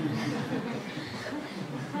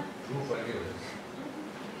 True forgiveness.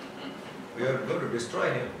 We are going to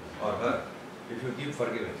destroy him or her if you keep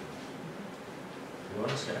forgiving. You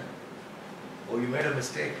understand? Oh, you made a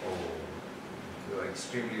mistake. Oh, you are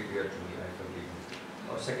extremely dear to me. I forgive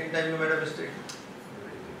you. Or second time you made a mistake.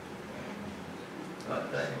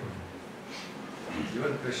 Third time.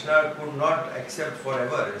 Even Krishna could not accept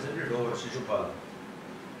forever, isn't it, over Shishupala?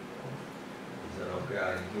 He said, okay,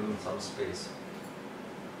 I'll give him some space.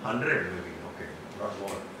 100 maybe, okay, not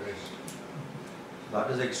more, finished.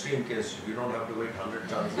 That is extreme case, you don't have to wait 100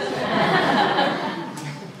 chances.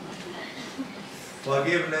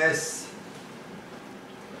 Forgiveness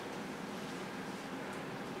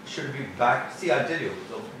should be backed. See, I'll tell you,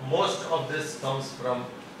 most of this comes from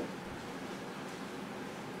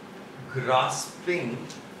grasping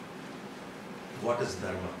what is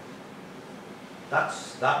dharma.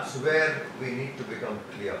 That's where we need to become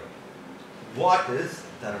clear. What is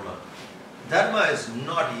dharma? Dharma is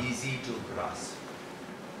not easy to grasp.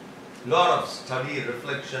 Lot of study,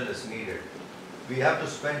 reflection is needed. We have to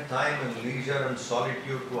spend time and leisure and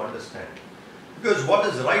solitude to understand. Because what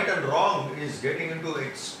is right and wrong is getting into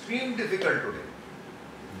extreme difficult today.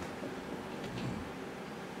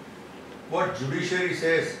 What judiciary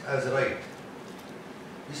says as right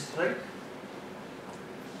is right.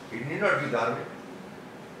 It need not be dharmic.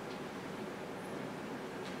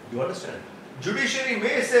 You understand? Judiciary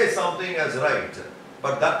may say something as right,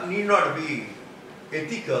 but that need not be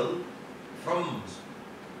ethical from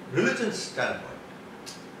religion's standpoint.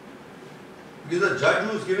 Because the judge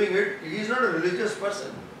who is giving it, he is not a religious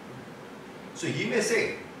person. So he may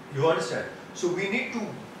say, you understand? So we need to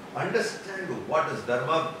understand what is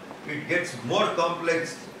dharma. It gets more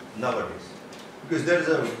complex nowadays. Because there is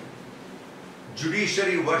a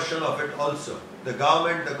judiciary version of it also. The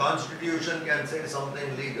government, the constitution can say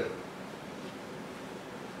something legal.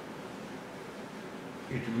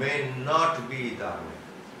 It may not be dharma.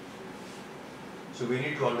 So we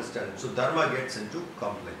need to understand. So dharma gets into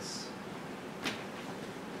complex.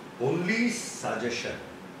 Only suggestion,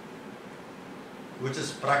 which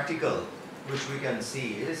is practical, which we can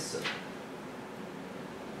see is,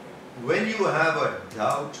 when you have a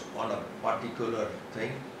doubt on a particular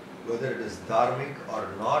thing, whether it is dharmic or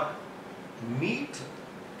not, meet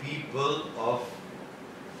people of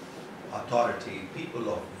authority, people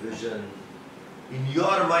of vision. In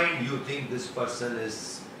your mind, you think this person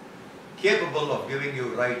is capable of giving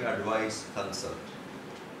you right advice, consult.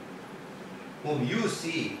 Whom you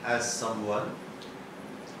see as someone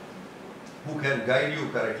who can guide you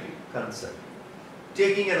correctly, consult.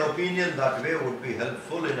 Taking an opinion that way would be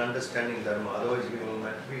helpful in understanding dharma, otherwise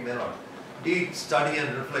we may not. Deep study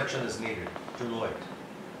and reflection is needed to know it.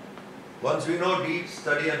 Once we know deep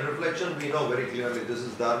study and reflection, we know very clearly this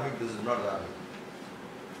is dharmic, this is not dharmic.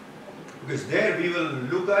 Because there we will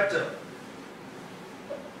look at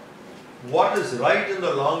what is right in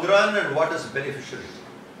the long run and what is beneficial.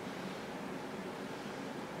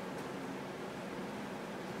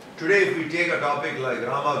 Today if we take a topic like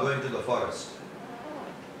Rama going to the forest,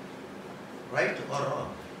 right or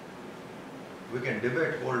wrong? We can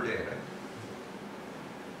debate all day, right?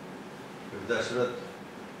 If Dashrath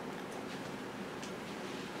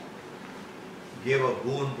gave a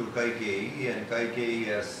boon to Kaikeyi and Kaikeyi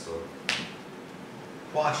has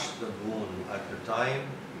quashed the boon at the time,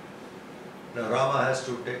 now Rama has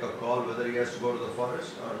to take a call whether he has to go to the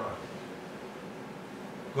forest or not.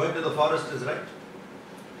 Going to the forest is right.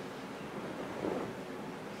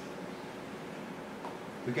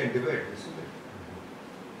 We can debate this.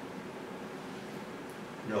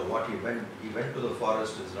 No, what he went to the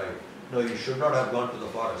forest is right. No, he should not have gone to the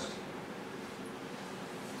forest.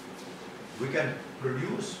 We can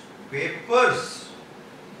produce papers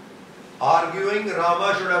arguing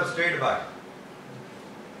Rama should have stayed back.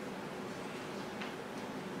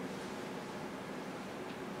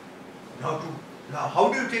 Now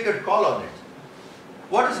how do you take a call on it?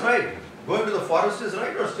 What is right? Going to the forest is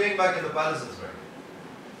right or staying back in the palace is right?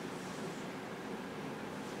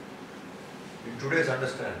 In today's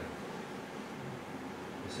understanding,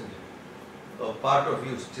 isn't it? A part of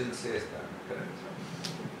you still says that, correct?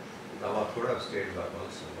 Rama could have stayed back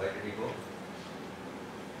also. Why did he go?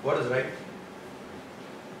 What is right?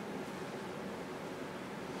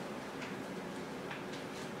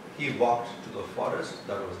 He walked to the forest,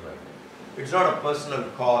 that was right. It's not a personal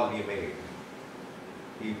call he made.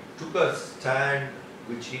 He took a stand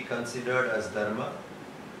which he considered as dharma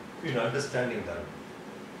in understanding dharma.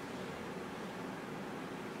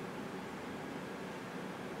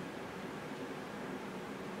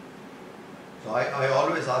 So I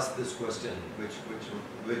always ask this question,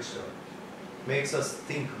 which makes us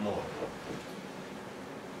think more.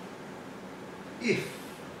 If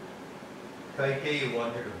Kaikeyi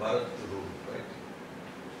wanted Bharat to rule, right?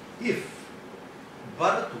 If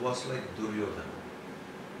Bharat was like Duryodhana,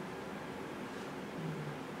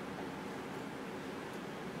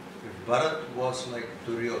 if Bharat was like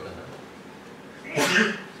Duryodhana,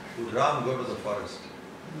 would Ram go to the forest?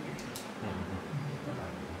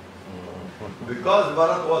 Because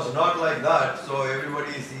Bharat was not like that, so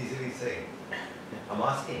everybody is easily saying. I'm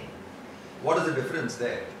asking, what is the difference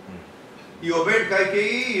there? He obeyed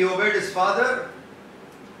Kaikeyi, he obeyed his father,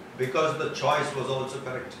 because the choice was also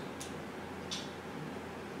correct.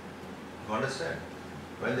 You understand?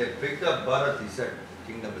 When they picked up Bharat, he said,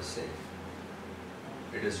 kingdom is safe.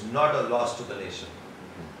 It is not a loss to the nation.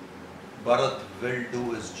 Bharat will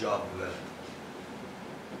do his job well.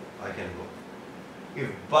 I can go. If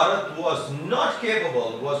Bharat was not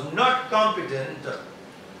capable, was not competent,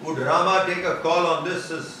 would Rama take a call on this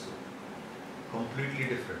is completely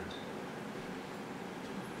different.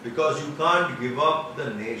 Because you can't give up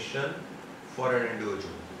the nation for an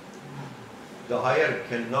individual. The higher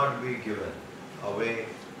cannot be given away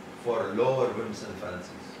for lower whims and fancies.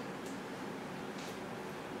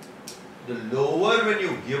 The lower when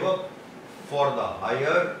you give up for the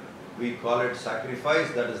higher, we call it sacrifice,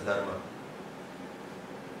 that is dharma.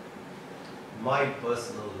 My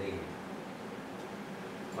personal name.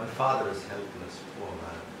 My father is helpless, poor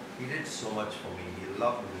man. He did so much for me, he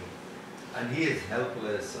loved me, and he is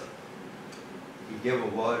helpless. He gave a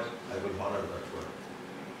word, I will honor that word.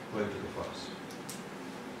 Going to the forest.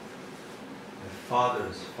 My father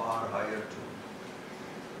is far higher too.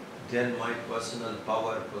 Then my personal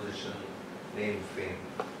power, position, name, fame.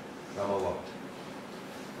 Rama walked.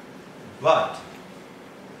 But,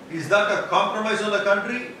 is that a compromise on the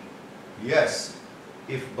country? Yes,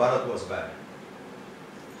 if Bharat was bad.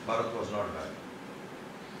 Bharat was not bad.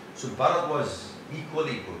 So Bharat was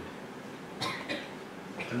equally good.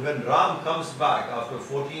 And when Ram comes back after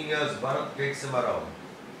 14 years, Bharat takes him around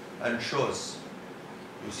and shows,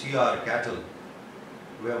 you see our cattle,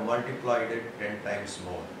 we have multiplied it 10 times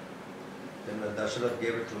more. Then when Dasharath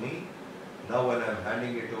gave it to me, now when I am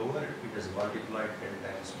handing it over, it is multiplied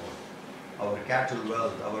 10 times more. Our cattle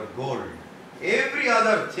wealth, our gold, every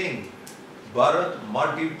other thing, Bharat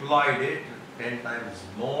multiplied it 10 times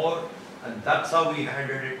more, and that's how we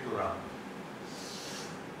handed it to Ram.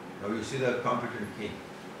 Now you see the competent king.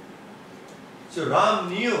 So Ram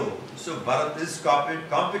knew, so Bharat is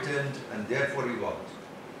competent and therefore he walked.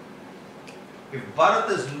 If Bharat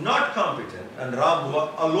is not competent and Ram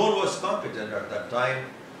alone was competent at that time,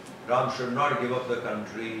 Ram should not give up the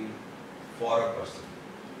country for a person.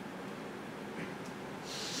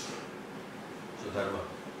 So Dharma.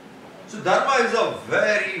 So Dharma is a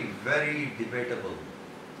very, very debatable.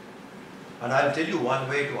 And I'll tell you one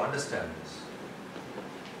way to understand this.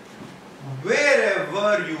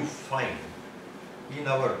 Wherever you find in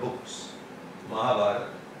our books, Mahabharata,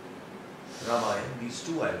 Ramayana, these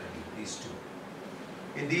two I'll tell you, these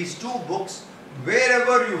two. In these two books,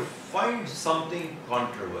 wherever you find something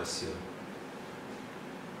controversial,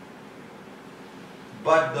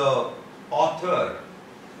 but the author,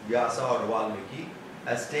 Vyasa or Valmiki,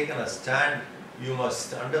 has taken a stand, you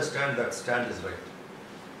must understand that stand is right.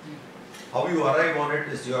 How you arrive on it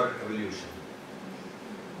is your evolution.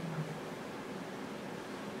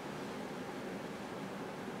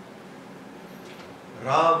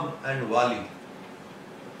 Ram and Vali.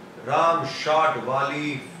 Ram shot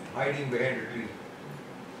Vali hiding behind a tree.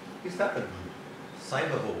 Is that a sign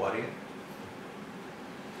of a warrior?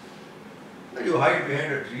 That you hide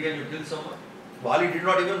behind a tree and you kill someone? Vali did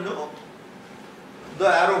not even know. The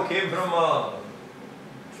arrow came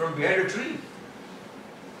from behind a tree.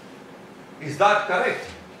 Is that correct?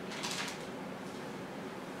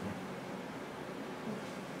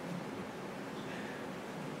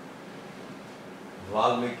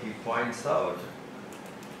 Valmiki points out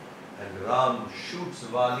and Ram shoots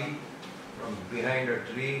Vali from behind a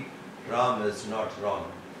tree. Ram is not wrong.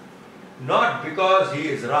 Not because he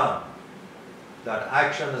is Ram. That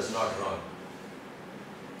action is not wrong.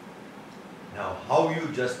 Now, how you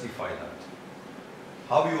justify that,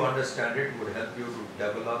 how you understand it would help you to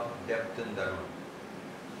develop depth in Dharma.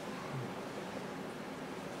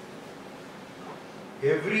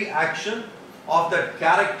 Every action of that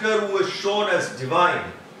character who is shown as divine,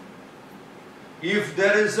 if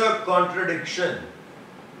there is a contradiction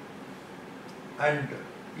and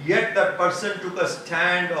yet that person took a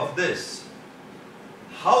stand of this,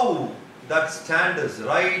 how that stand is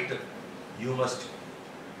right, you must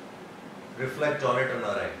reflect on it and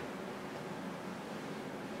arrive.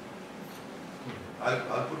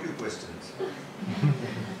 I'll put you questions.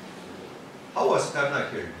 How was Karna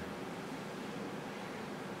killed?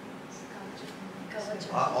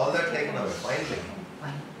 All that taken away, finally.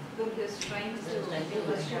 He was trying to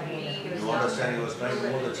You understand, he was trying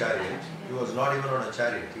to move the chariot. He was not even on a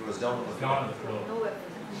chariot, he was down on the floor. no weapon.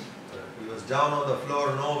 He was down on the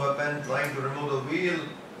floor, no weapon, trying to remove the wheel.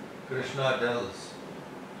 Krishna tells,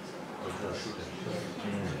 Arjuna, shoot him.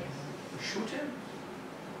 Shoot him?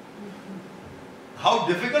 How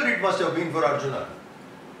difficult it must have been for Arjuna.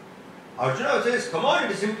 Arjuna says, come on,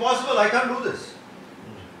 it is impossible, I can't do this.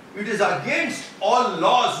 It is against all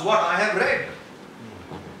laws what I have read.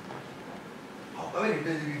 I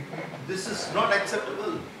mean, this is not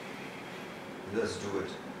acceptable. Just do it.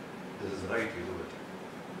 This is right, you do it.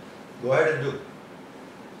 Go ahead and do it.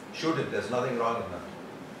 Shoot it, there's nothing wrong in that.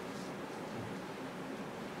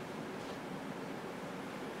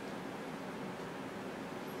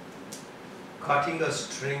 Cutting a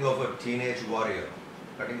string of a teenage warrior,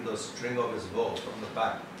 cutting the string of his bow from the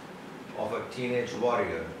back of a teenage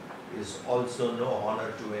warrior is also no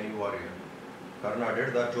honor to any warrior. Karna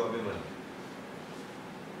did that to Abhimanyu.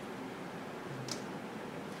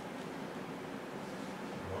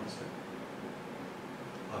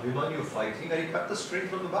 Abhimanyu fighting and he cut the string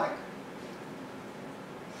from the back.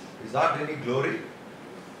 Is that any glory?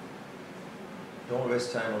 Don't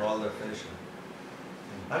waste time on all that finishing.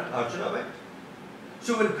 And Arjuna went.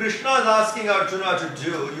 So when Krishna is asking Arjuna to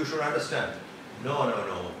do, you should understand,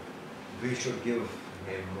 no, we should give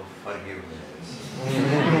him forgiveness.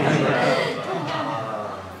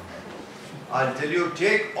 I'll tell you,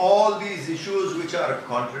 take all these issues which are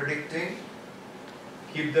contradicting,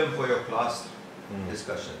 keep them for your class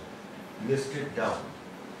discussion. List it down.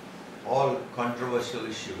 All controversial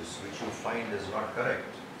issues which you find is not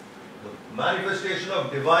correct. The manifestation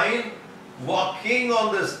of divine walking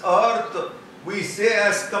on this earth, we say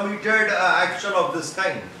has committed an action of this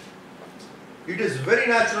kind. It is very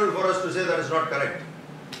natural for us to say that is not correct.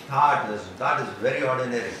 That is very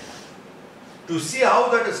ordinary. To see how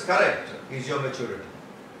that is correct is your maturity.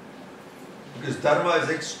 Because dharma is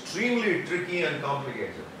extremely tricky and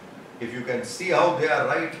complicated. If you can see how they are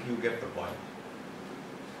right, you get the point.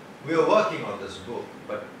 We are working on this book,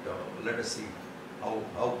 but let us see how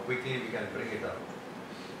quickly we can bring it up.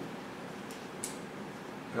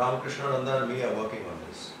 Ramakrishna and me are working on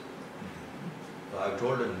this. So I've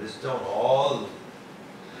told him, list down all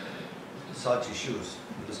such issues,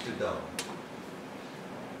 list it down.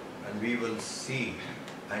 And we will see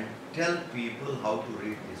and tell people how to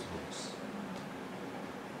read these books.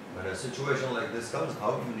 When a situation like this comes,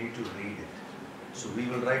 how you need to read it. So we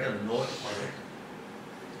will write a note on it.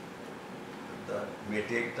 That may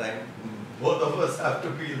take time. Both of us have to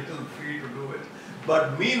be a little free to do it.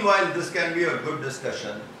 But meanwhile, this can be a good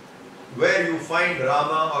discussion where you find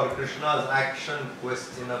Rama or Krishna's action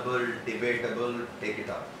questionable, debatable, take it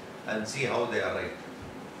up and see how they are right.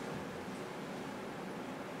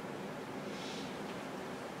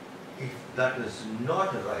 If that is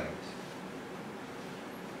not right,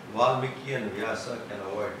 Valmiki and Vyasa can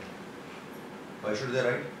avoid it. Why should they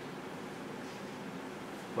write?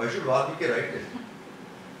 Why should Valmiki write it?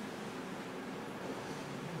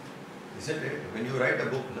 Isn't it? When you write a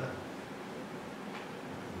book,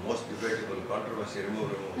 most debatable, controversy,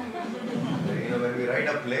 remove. When we write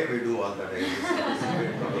a play, we do all that. It's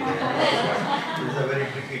a very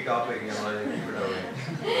tricky topic, keep it away.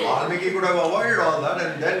 Valmiki could have avoided all that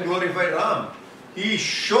and then glorified Ram. He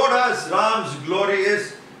showed us Ram's glory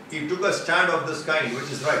is, he took a stand of this kind,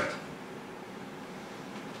 which is right.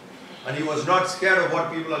 And he was not scared of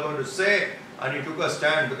what people are going to say, and he took a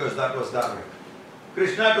stand because that was dharmic.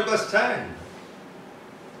 Krishna took a stand.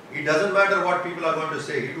 It doesn't matter what people are going to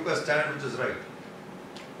say, he took a stand which is right.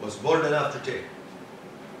 Was bold enough to take.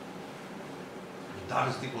 That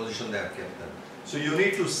is the position they have kept them. So you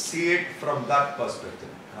need to see it from that perspective.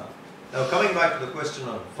 Now coming back to the question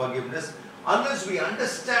of forgiveness, unless we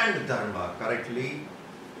understand dharma correctly,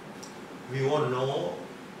 we won't know,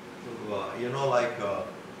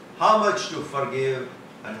 how much to forgive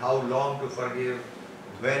and how long to forgive,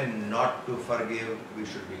 when not to forgive, we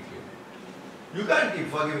should be clear. You can't keep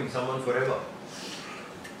forgiving someone forever.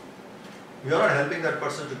 You are not helping that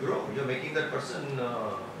person to grow. You are making that person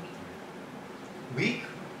weak.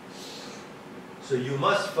 So you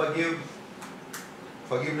must forgive.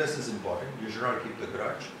 Forgiveness is important. You should not keep the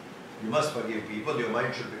grudge. You must forgive people. Your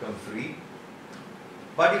mind should become free.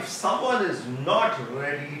 But if someone is not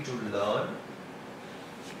ready to learn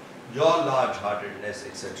your large-heartedness,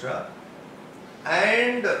 etc.,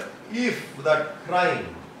 and if that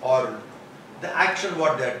crime or the action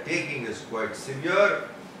what they are taking is quite severe,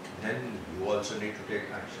 then you also need to take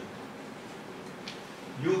action.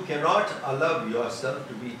 You cannot allow yourself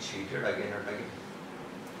to be cheated again and again.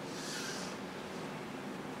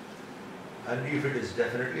 And if it is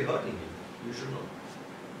definitely hurting you, you should know.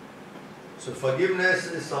 So forgiveness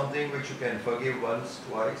is something which you can forgive once,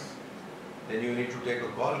 twice. Then you need to take a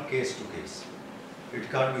call case to case. It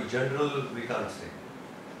can't be general, we can't say.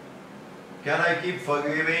 Can I keep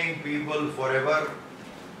forgiving people forever?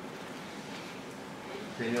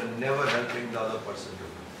 Then you're never helping the other person to do.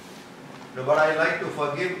 No, but I like to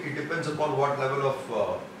forgive, it depends upon what level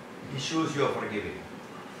of issues you are forgiving.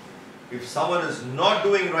 If someone is not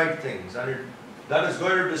doing right things and that is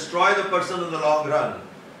going to destroy the person in the long run,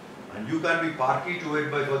 and you can be party to it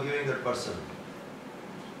by forgiving that person.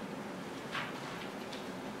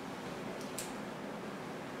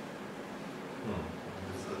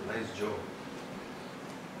 This is a nice joke.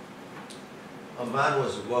 A man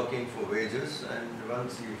was working for wages, and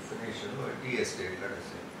once he finished, a tea estate, let us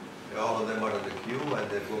say, all of them are in the queue and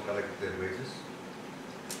they go collect their wages.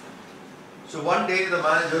 So one day the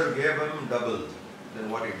manager gave him double than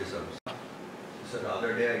what he deserves. He said, the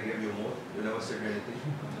other day I gave you more, you never said anything.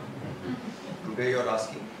 Today you are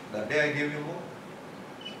asking, that day I gave you more.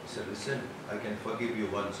 He said, listen, I can forgive you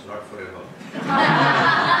once, not forever.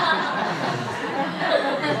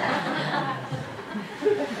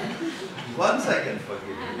 Once I can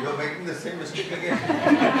forgive you, you are making the same mistake again.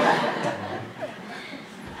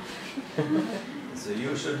 So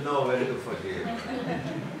you should know when to forgive,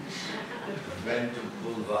 when to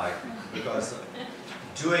pull back, because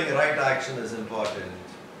doing right action is important.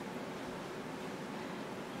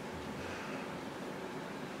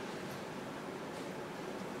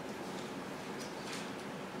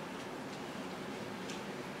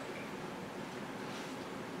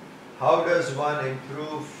 How does one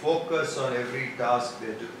improve focus on every task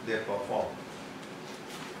they perform?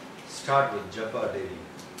 Start with japa daily.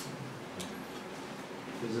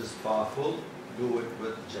 This is powerful. Do it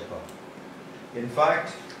with japa. In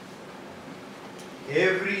fact,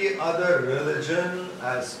 every other religion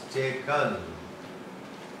has taken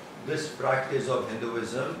this practice of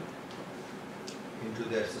Hinduism into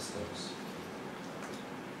their systems.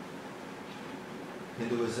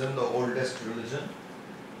 Hinduism, the oldest religion,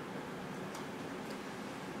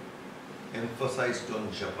 emphasized on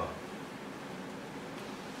japa.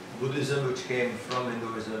 Buddhism, which came from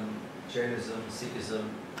Hinduism, Jainism, Sikhism,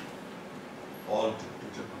 all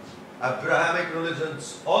took to japa. Abrahamic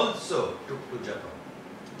religions also took to japa.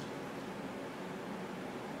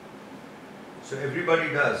 So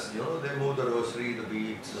everybody does, they move the rosary, the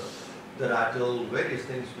beads, the rattle, various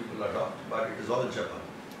things people adopt, but it is all japa.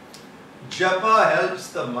 Japa helps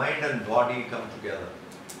the mind and body come together.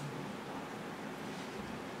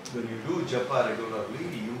 When you do japa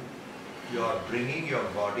regularly, you are bringing your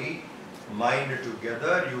body, mind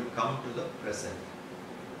together, you come to the present.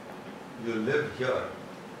 You live here.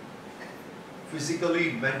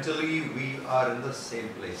 Physically, mentally, we are in the same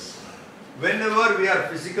place. Whenever we are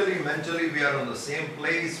physically, mentally, we are in the same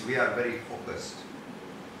place, we are very focused.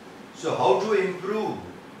 So how to improve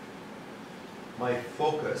my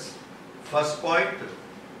focus? First point,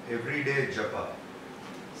 everyday japa.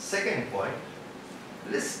 Second point,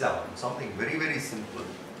 list down something very, very simple.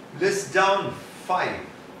 List down 5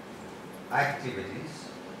 activities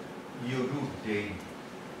you do daily.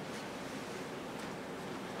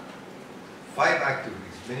 5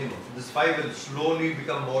 activities minimum. This 5 will slowly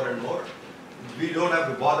become more and more. We don't have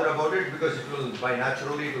to bother about it because it will, by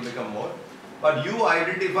naturally, it will become more. But you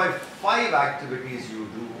identify 5 activities you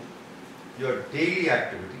do, your daily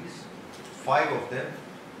activities, 5 of them,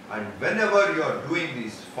 and whenever you are doing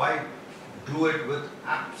these 5, do it with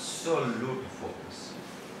absolute focus.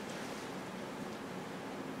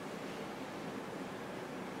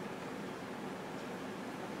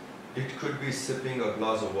 It could be sipping a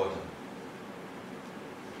glass of water.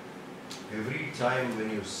 Every time when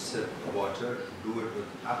you sip water, do it with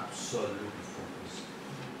absolute focus.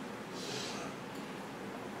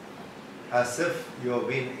 As if you have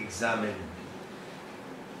been examined,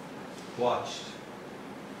 watched.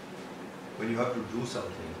 When you have to do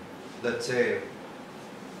something, let's say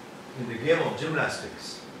in the game of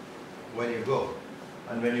gymnastics, when you go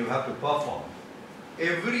and when you have to perform,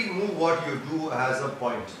 every move what you do has a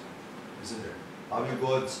point, isn't it? How you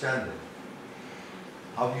go and stand there,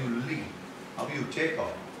 how you leap, how you take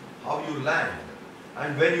off, how you land.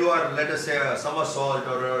 And when you are, let us say, a somersault,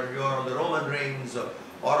 or you are on the Roman rings, or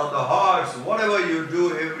on the horse, whatever you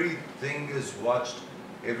do, everything is watched,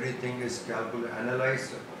 everything is calculated,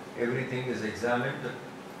 analyzed, everything is examined,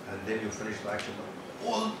 and then you finish the action. The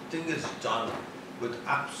whole thing is done with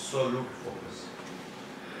absolute focus,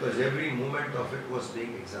 because every moment of it was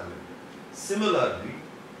being examined. Similarly,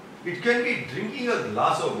 it can be drinking a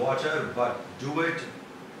glass of water, but do it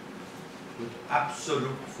with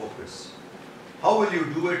absolute focus. How will you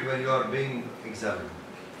do it when you are being examined?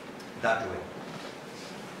 That way.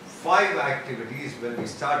 5 activities, when we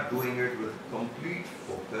start doing it with complete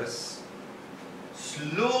focus,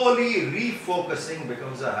 slowly refocusing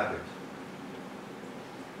becomes a habit.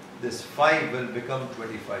 This 5 will become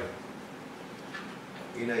 25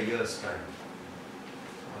 in a year's time.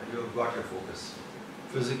 You have got your focus.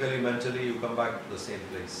 Physically, mentally, you come back to the same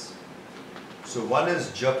place. So one is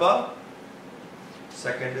japa.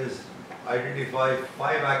 Second is identify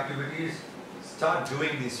 5 activities. Start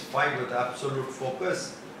doing these 5 with absolute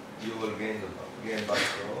focus. You will gain back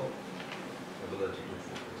your ability to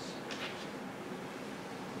focus.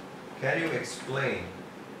 Can you explain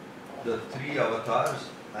the 3 avatars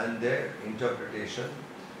and their interpretation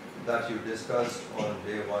that you discussed on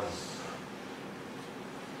day 1?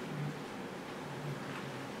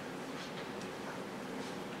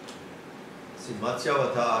 See, Matsya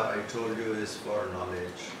avatar, I told you, is for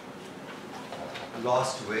knowledge.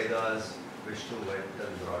 Lost Vedas, Vishnu went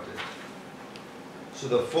and brought it. So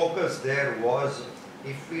the focus there was,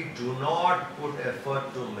 if we do not put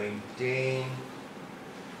effort to maintain,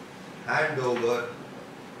 hand over,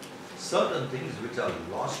 certain things which are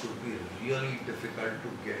lost would be really difficult to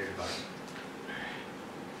get it back.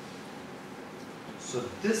 So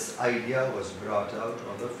this idea was brought out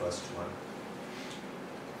on the first one.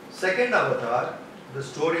 Second avatar, the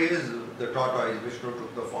story is the tortoise. Vishnu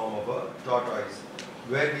took the form of a tortoise,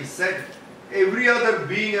 where he said every other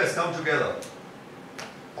being has come together.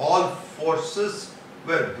 All forces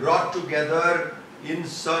were brought together in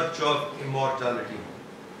search of immortality.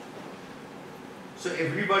 So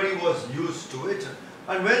everybody was used to it.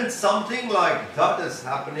 And when something like that is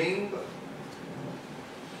happening,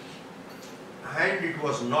 and it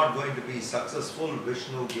was not going to be successful,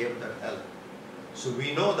 Vishnu gave that help. So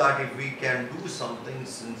we know that if we can do something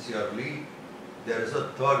sincerely, there is a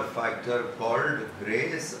third factor called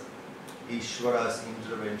grace, Ishvara's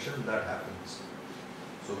intervention that happens.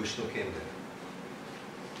 So Vishnu came there.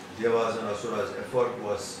 Devas and Asuras' effort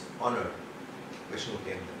was honored. Vishnu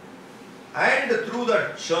came there. And through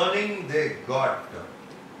that churning, they got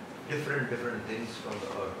different things from the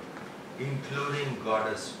earth, including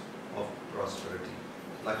goddess of prosperity.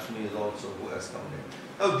 Lakshmi is also who has come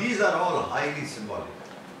there. Now these are all highly symbolic.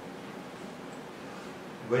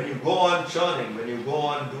 When you go on churning, when you go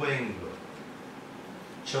on doing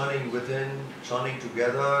churning within, churning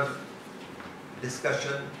together,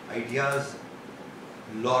 discussion, ideas,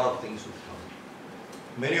 lot of things would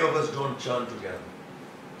come. Many of us don't churn together.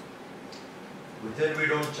 Within we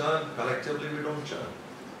don't churn, collectively we don't churn.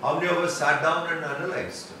 How many of us sat down and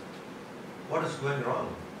analyzed what is going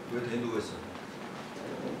wrong with Hinduism?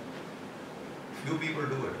 Few people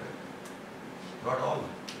do it, right? Not all.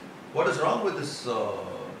 What is wrong with this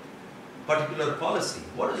particular policy?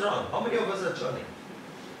 What is wrong? How many of us are churning?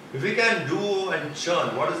 If we can do and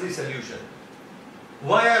churn, what is the solution?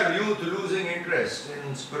 Why are youth losing interest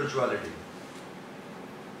in spirituality?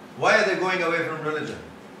 Why are they going away from religion?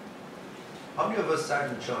 How many of us sat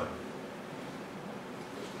and churned?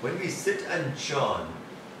 When we sit and churn,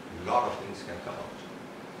 a lot of things can come out.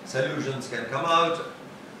 Solutions can come out.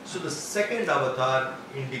 So the second avatar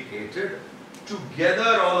indicated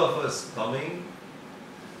together all of us coming,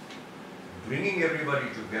 bringing everybody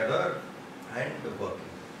together and working.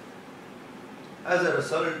 As a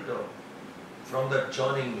result, from that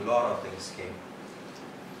churning, a lot of things came.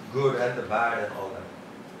 Good and the bad and all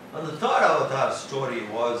that. And the third avatar story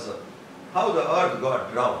was how the earth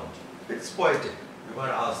got drowned. It's poetic. You might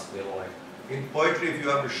ask, like, in poetry if you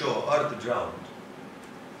have to show earth drowned.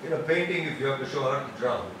 In a painting if you have to show earth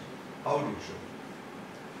drowned, how do you show?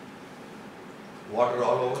 Water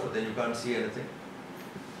all over, then you can't see anything.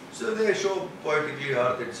 So they show poetically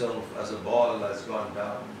earth itself as a ball has gone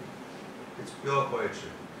down. It's pure poetry.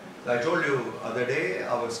 So I told you other day,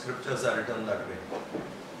 our scriptures are written that way.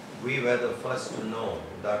 We were the first to know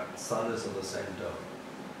that sun is in the center.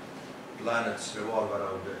 Planets revolve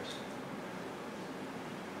around it.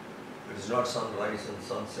 It is not sunrise and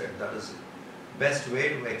sunset. That is the best way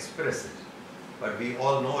to express it. But we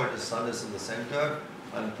all know it is sun is in the center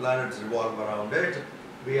and planets revolve around it.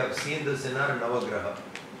 We have seen this in our Navagraha.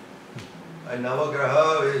 And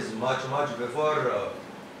Navagraha is much before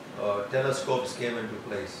telescopes came into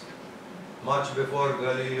place. Much before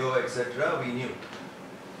Galileo, etc., we knew.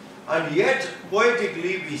 And yet,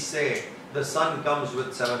 poetically, we say the sun comes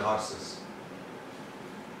with 7 horses.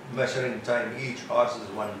 Measuring time, each horse is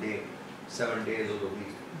 1 day, 7 days of the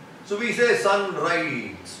week. So we say sun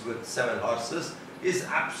rides with 7 horses is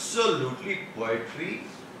absolutely poetry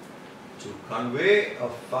to convey a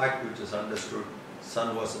fact which is understood.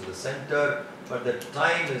 Sun was in the center, but the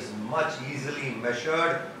time is much easily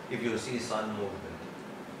measured if you see sun movement.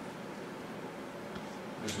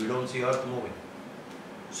 Because we don't see earth moving.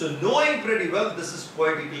 So knowing pretty well, this is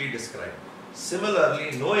poetically described.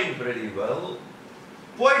 Similarly, knowing pretty well,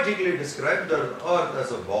 poetically described, the earth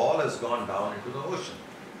as a ball has gone down into the ocean.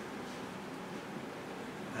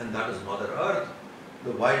 And that is Mother Earth.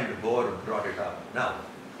 The wild boar brought it up. Now,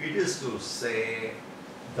 it is to say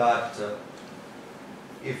that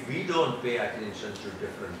if we don't pay attention to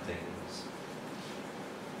different things,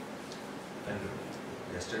 and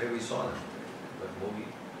yesterday we saw that movie,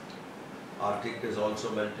 Arctic is also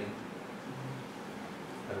melting.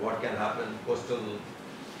 And what can happen? Coastal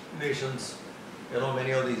nations, many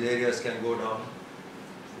of these areas can go down,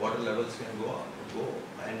 water levels can go up,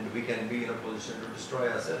 and we can be in a position to destroy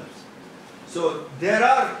ourselves. So there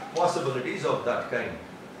are possibilities of that kind.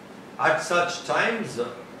 At such times,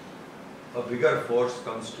 a bigger force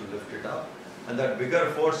comes to lift it up, and that bigger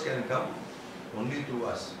force can come only through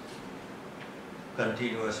us,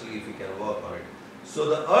 continuously if we can work on it. So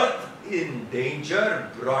the earth in danger,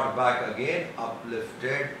 brought back again,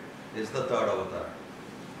 uplifted, is the third avatar.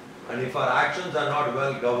 And if our actions are not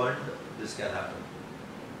well governed, this can happen.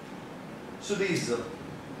 So these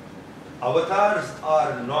Avatars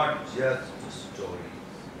are not just stories.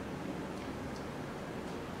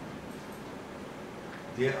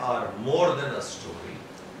 They are more than a story.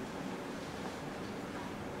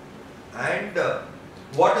 And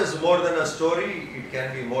what is more than a story? It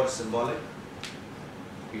can be more symbolic.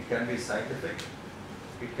 It can be scientific.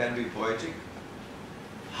 It can be poetic.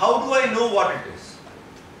 How do I know what it is?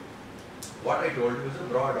 What I told you is a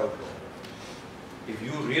broad outline. If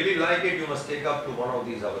you really like it, you must take up to one of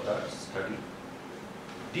these avatars, study.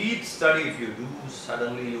 Deep study if you do,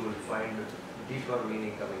 suddenly you will find deeper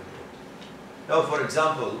meaning coming to it. Now for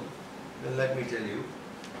example, then let me tell you,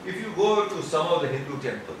 if you go to some of the Hindu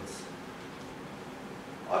temples,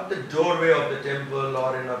 at the doorway of the temple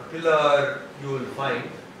or in a pillar, you will find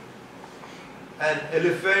an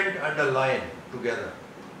elephant and a lion together.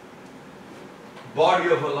 Body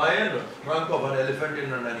of a lion, trunk of an elephant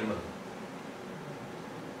in an animal.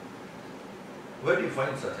 Where do you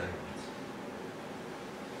find such animals?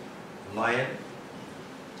 Lion,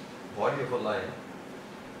 body of a lion,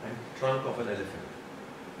 and trunk of an elephant.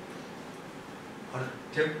 On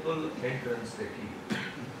a temple entrance they keep.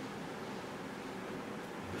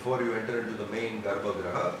 Before you enter into the main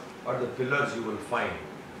Garbhagriha, or the pillars you will find.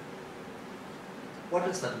 What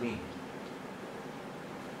does that mean?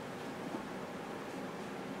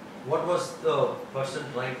 What was the person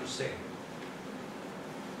trying to say?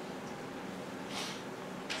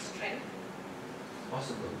 Strength.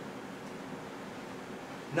 Possible.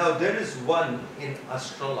 Now there is one in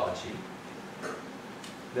astrology.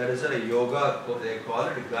 There is a yoga, they call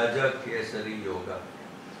it Gaja Kesari Yoga.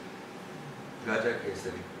 Gaja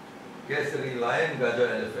Kesari. Kesari lion, Gaja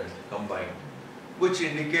elephant combined, which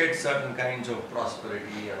indicates certain kinds of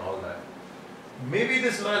prosperity and all that. Maybe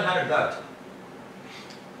this man had that.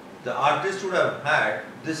 The artist would have had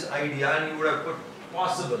this idea and he would have put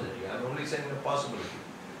possibility. I am only saying the possibility.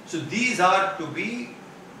 So these are to be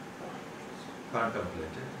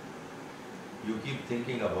contemplated. You keep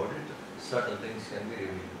thinking about it, certain things can be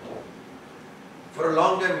revealed. For a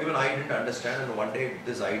long time even I didn't understand, and one day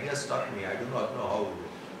this idea struck me. I do not know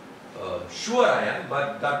how sure I am,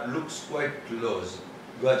 but that looks quite close.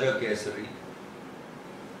 Gaja Kesari.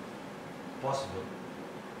 Possible.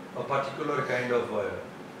 A particular kind of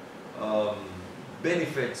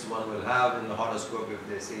benefits one will have in the horoscope if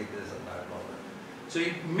they say this and that and all that. So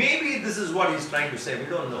maybe this is what he's trying to say, we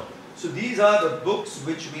don't know. So these are the books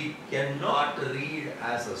which we cannot read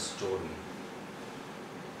as a story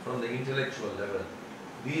from the intellectual level.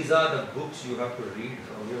 These are the books you have to read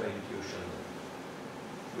from your intuition,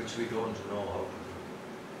 which we don't know how to do.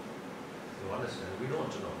 You understand? We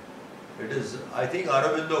don't know. It is, I think,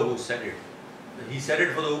 Aurobindo who said it. He said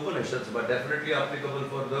it for the Upanishads, but definitely applicable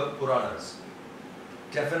for the Puranas.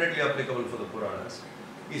 Definitely applicable for the Puranas.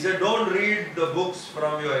 He said, don't read the books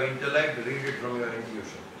from your intellect, read it from your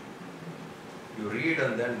intuition. You read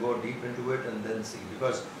and then go deep into it and then see,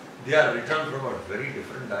 because they are written from a very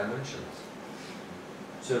different dimensions.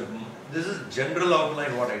 So this is general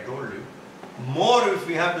outline what I told you. More if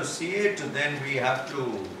we have to see it, then we have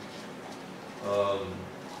to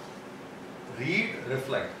read,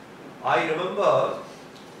 reflect. I remember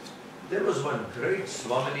there was one great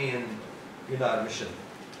Swamini in our mission.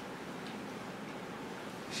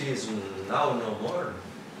 She is now no more.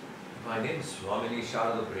 My name is Swamini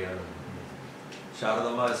Sharada Priyanam.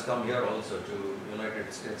 Sharadama has come here also to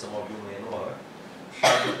United States. Some of you may know her.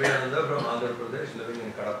 Sharada Priyananda from Andhra Pradesh, living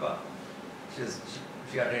in Kadapa.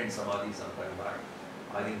 She attained Samadhi some time back.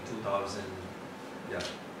 I think 2000, 99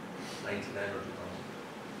 or 2000.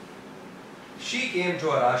 She came to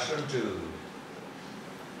our ashram to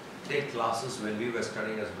take classes when we were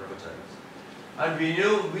studying as brahmacharis. And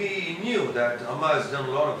we knew that Amma has done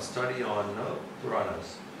a lot of study on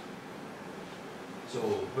Puranas. So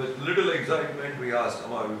with little excitement we asked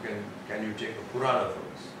Amma, can you take a Purana for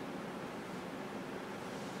us?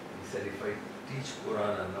 He said, if I teach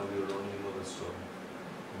Purana, now you will only know the story.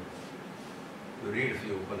 You read a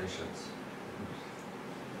few Upanishads.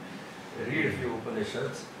 You read a few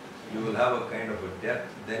Upanishads, you will have a kind of a depth,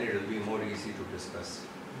 then it will be more easy to discuss.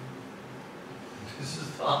 This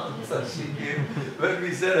is the answer she gave when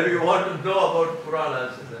we said, if you want to know about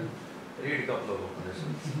Puranas, she said, read a couple of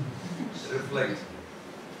Upanishads. Reflect.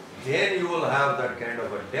 Then you will have that kind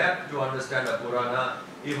of a depth to understand a Purana.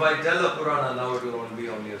 If I tell a Purana now, it will be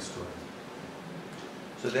only a story.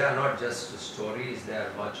 So they are not just stories, they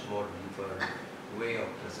are much more deeper way of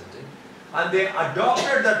presenting. And they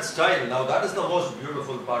adopted that style. Now that is the most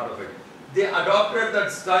beautiful part of it. They adopted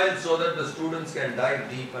that style so that the students can dive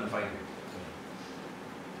deep and find it.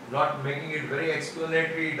 Not making it very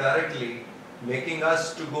explanatory directly, making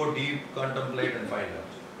us to go deep, contemplate and find out.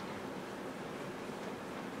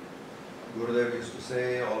 Gurudev used to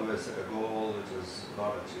say, always set a goal which is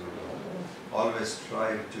not achievable. Always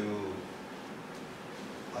strive to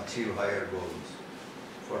achieve higher goals.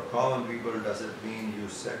 For common people, does it mean you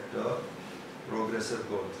set progressive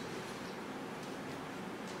goals?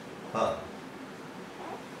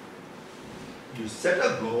 You set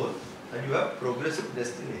a goal and you have progressive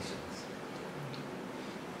destinations.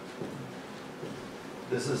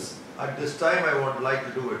 At this time I would like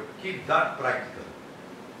to do it. Keep that practical.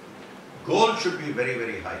 Goal should be very,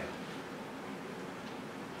 very high.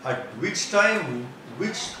 At which time,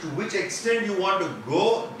 to which extent you want to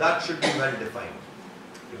go, that should be well defined.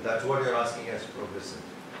 If that's what you're asking as progressive.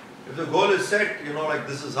 If the goal is set, like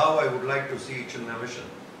this is how I would like to see Chinmaya mission.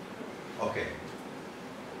 Okay.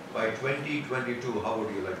 By 2022, how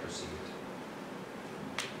would you like to see it?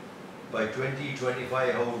 By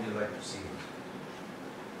 2025, how would you like to see it?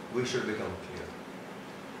 We should become clear.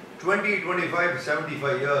 20, 25,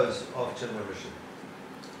 75 years of Chinmaya mission.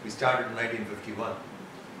 We started in 1951.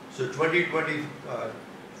 So 2025,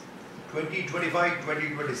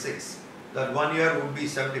 2026. That 1 year would be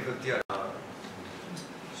 75th year.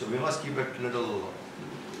 So we must keep it little,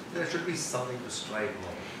 there should be something to strive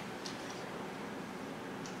for.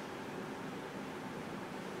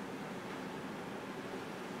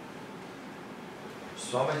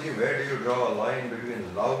 Swamiji, where do you draw a line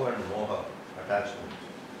between love and moha, attachment?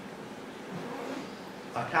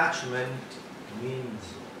 Attachment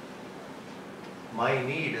means my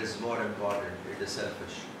need is more important, it is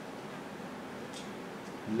selfish.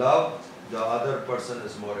 Love, the other person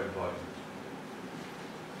is more important,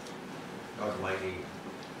 not my need.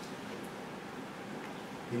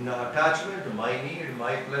 In attachment, my need,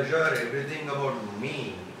 my pleasure, everything about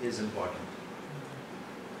me is important.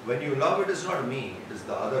 When you love, it is not me, it is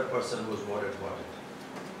the other person who is more important.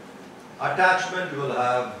 Attachment will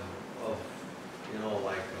have,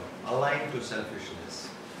 aligned to selfishness.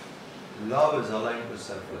 Love is aligned to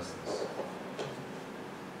selflessness.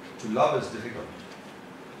 To love is difficult.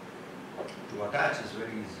 To attach is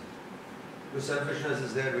very easy. If selfishness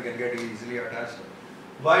is there, we can get easily attached.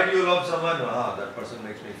 Why do you love someone? That person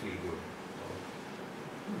makes me feel good.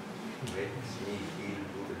 Makes me feel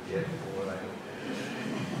good, therefore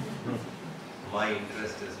my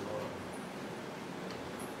interest is more.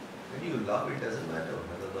 When you love, it doesn't matter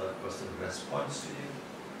whether the person responds to you,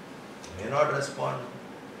 may not respond.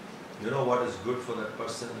 You know what is good for that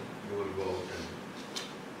person, you will go out and.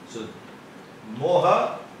 So,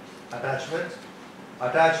 moha, attachment.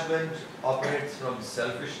 Attachment operates from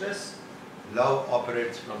selfishness, love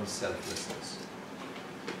operates from selflessness.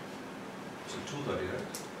 So 2:30,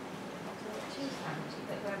 right?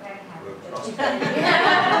 But we're very happy. We're crossing.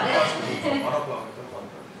 From 1 o'clock until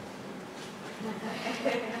 1:30.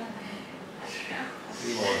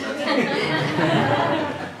 3 more, that's it.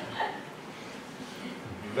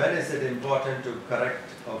 When is it important to correct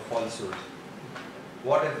a falsehood?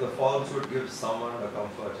 What if the falsehood gives someone a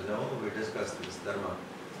comfort? We discussed this dharma.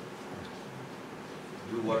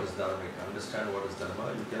 Do what is dharmic, understand what is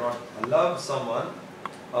dharma. You cannot allow someone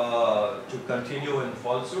to continue in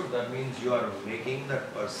falsehood. That means you are making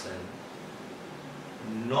that person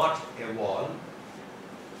not evolve,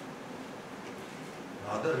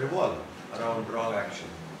 rather revolve around wrong action.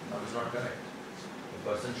 That is not correct.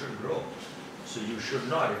 The person should grow. So you should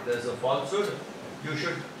not. If there is a falsehood, you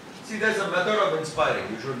should. See, there's a method of inspiring.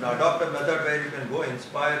 You should adopt a method where you can go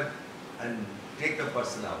inspire and take the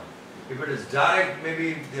person out. If it is direct,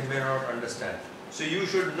 maybe they may not understand. So you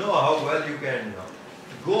should know how well you can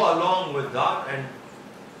go along with that and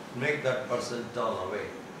make that person turn away.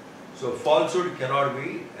 So falsehood cannot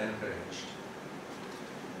be encouraged.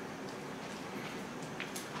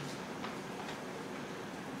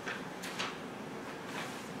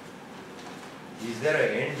 Is there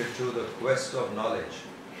an end to the quest of knowledge?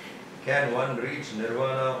 Can one reach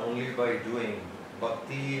nirvana only by doing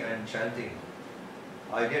bhakti and chanting?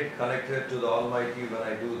 I get connected to the Almighty when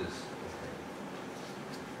I do this.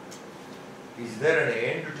 Is there an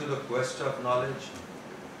end to the quest of knowledge?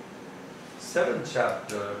 7th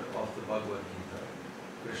chapter of the Bhagavad Gita,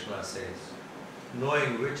 Krishna says,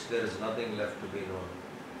 knowing which there is nothing left to be known.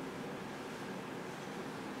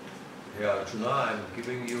 Hey Arjuna, I am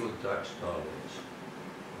giving you that knowledge,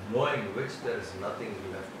 knowing which there is nothing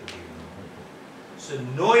left to be known. So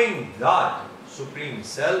knowing that Supreme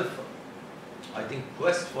Self, I think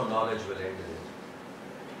quest for knowledge will end in it.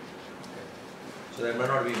 Okay. So there may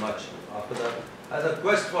not be much after that. As a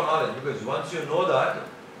quest for knowledge, because once you know that,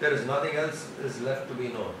 there is nothing else is left to be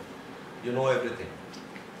known. You know everything.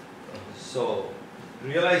 So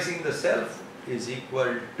realizing the self is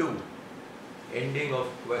equal to ending of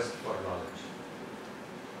quest for knowledge.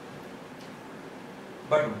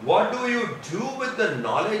 But what do you do with the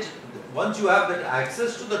knowledge? Once you have that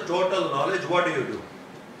access to the total knowledge, what do?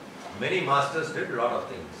 Many masters did a lot of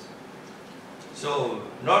things. So,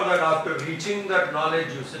 not that after reaching that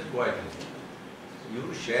knowledge you sit quietly.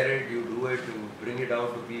 You share it, you do it, you bring it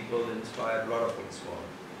out to people, inspire, a lot of things follow.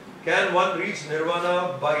 Can one reach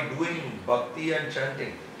nirvana by doing bhakti and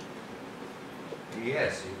chanting?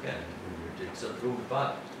 Yes, you can. It's a proved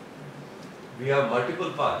path. We have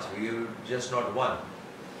multiple paths, we have just not one.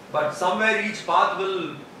 But somewhere each path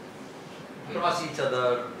will cross each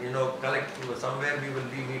other, collect, somewhere we will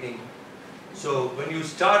be meeting. So when you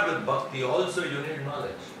start with bhakti also you need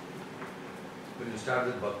knowledge. When you start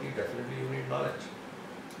with bhakti, definitely you need knowledge.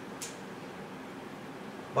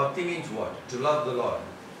 Bhakti means what? To love the Lord.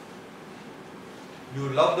 You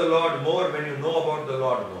love the Lord more when you know about the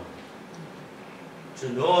Lord more. To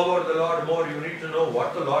know about the Lord more, you need to know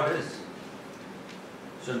what the Lord is.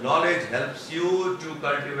 So knowledge helps you to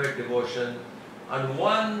cultivate devotion, and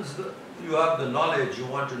once you have the knowledge, you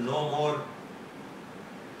want to know more.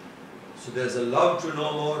 So there's a love to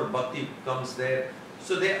know more, bhakti comes there.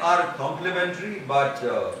 So they are complementary, but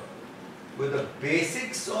with the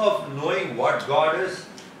basics of knowing what God is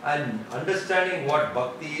and understanding what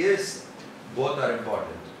bhakti is, both are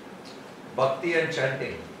important. Bhakti and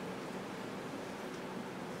chanting.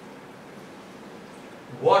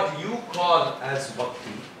 What you call as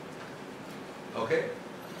bhakti, okay?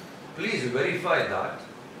 Please verify that.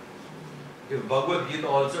 If Bhagavad Gita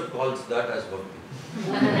also calls that as bhakti,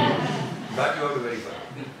 that you have to verify.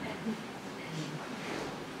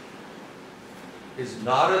 Is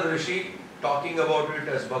Narad Rishi talking about it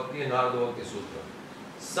as bhakti in Narada Bhakti Sutra?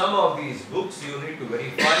 Some of these books you need to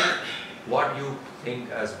verify what you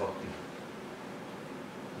think as bhakti.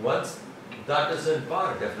 Once that is in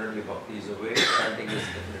par, definitely bhakti is a way, chanting is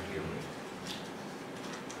definitely a way.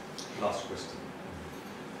 Last question.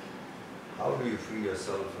 How do you free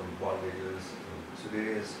yourself from bondages in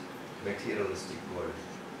today's materialistic world?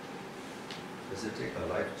 Does it take a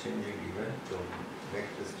life-changing event to make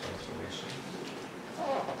this transformation?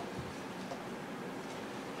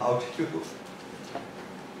 How do you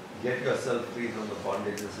get yourself free from the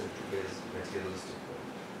bondages in today's materialistic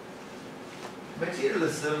world?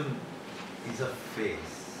 Materialism is a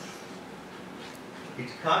phase. It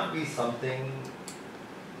can't be something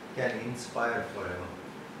can inspire forever.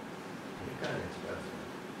 It can't inspire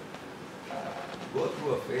forever. Go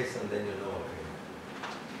through a phase and then you know, okay,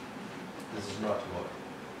 this is not what.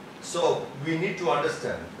 So we need to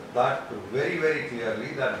understand that very, very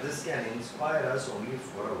clearly, that this can inspire us only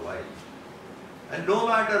for a while. And no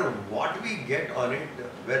matter what we get on it,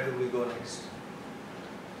 where do we go next?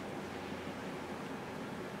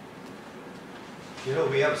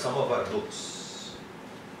 We have some of our books,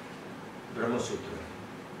 Brahma Sutra,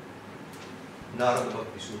 Narada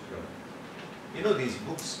Bhakti Sutra. These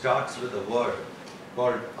books starts with a word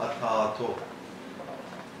called Athato.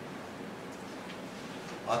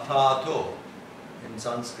 Athato in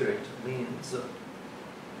Sanskrit means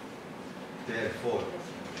therefore,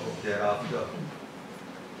 thereafter.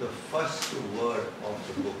 The first word of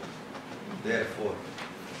the book, therefore.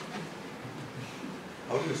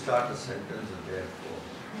 How do you start a sentence with therefore?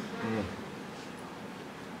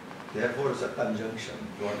 Therefore is a conjunction,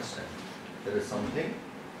 you understand? There is something,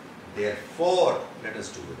 therefore let us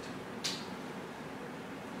do it.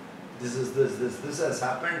 This has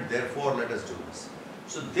happened, therefore let us do this.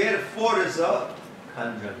 So therefore is a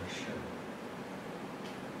conjunction.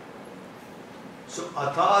 So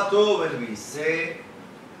athato, when we say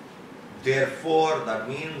therefore, that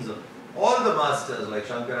means all the masters like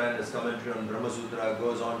Shankara in his commentary on Brahma Sutra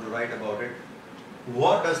goes on to write about it.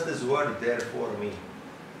 What does this word therefore mean?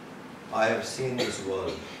 I have seen this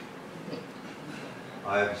world.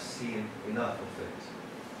 I have seen enough of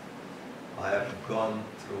it. I have gone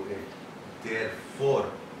through it.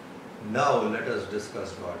 Therefore, now let us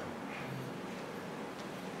discuss God.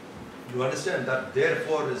 You understand that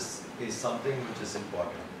therefore is something which is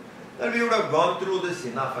important. That we would have gone through this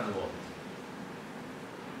enough and more.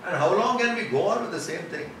 And how long can we go on with the same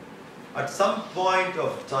thing? At some point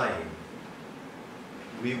of time,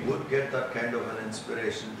 we would get that kind of an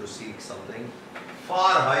inspiration to seek something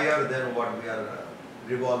far higher than what we are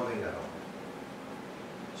revolving around.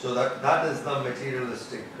 So that is the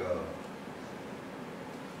materialistic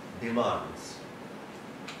demands.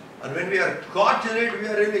 And when we are caught in it, we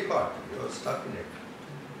are really caught. We are stuck in it.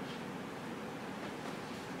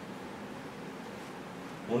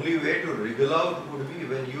 Only way to wriggle out would be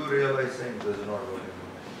when you realize saying this is not what I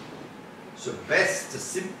want. So best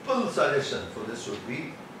simple suggestion for this would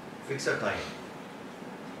be fix a time.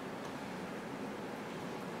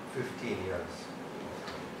 15 years.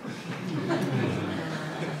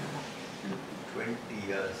 20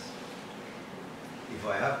 years. If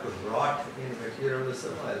I have to rot in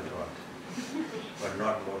materialism, I'll rot. But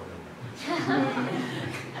not more than that.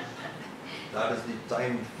 That is the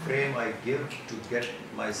time frame I give to get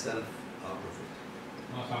myself out of it.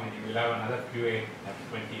 No, Swamiji, we'll have another QA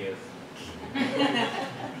after 20 years.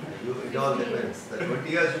 It all depends. The 20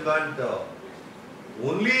 years you can't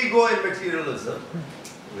only go in materialism.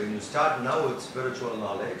 When you start now with spiritual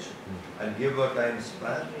knowledge and give a time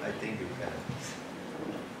span, I think you can.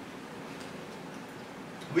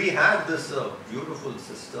 We had this beautiful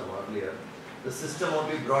system earlier. The system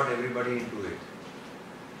only brought everybody into it.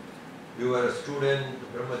 You were a student,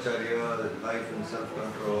 brahmacharya, life in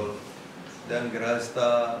self-control, then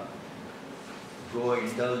grahastha, go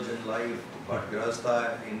indulge in life, but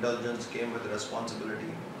grahastha indulgence came with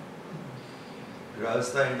responsibility.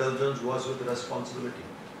 Grahastha indulgence was with responsibility.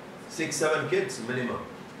 6-7 kids minimum. No,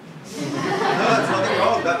 that's nothing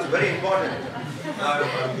wrong, that's very important.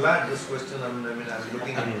 I'm glad this question, I'm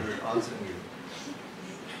looking at it, answering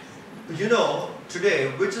you. You know,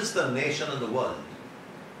 today, which is the nation in the world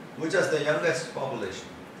which has the youngest population?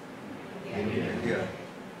 India.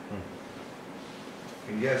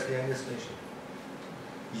 India is the youngest nation.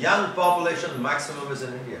 Young population maximum is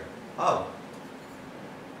in India. How?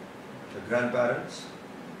 The grandparents,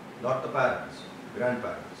 not the parents,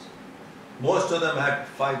 grandparents. Most of them had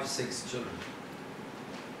 5-6 children.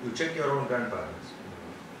 You check your own grandparents.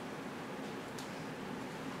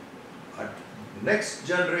 At next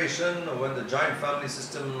generation, when the joint family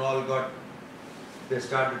system and all got, they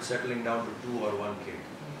started settling down to 2 or 1 kid.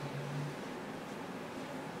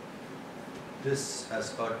 This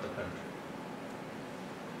has hurt the country.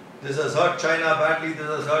 This has hurt China badly, this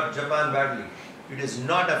has hurt Japan badly. It is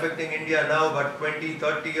not affecting India now, but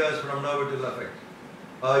 20-30 years from now it will affect.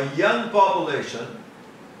 A young population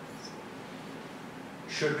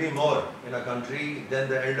should be more in a country than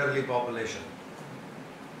the elderly population.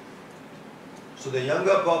 So the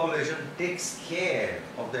younger population takes care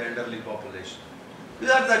of the elderly population.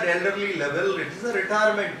 Because at that elderly level, it is a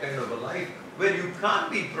retirement kind of a life where you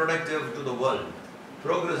can't be productive to the world.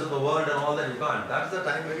 Progress in the world and all that you can't. That's the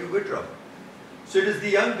time when you withdraw. So it is the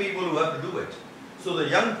young people who have to do it. So the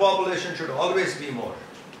young population should always be more.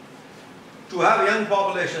 To have young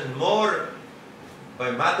population more,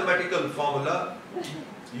 by mathematical formula,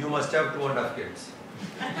 you must have 2.5 kids.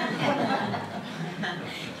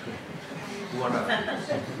 2.5 kids.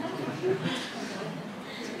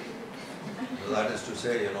 So that is to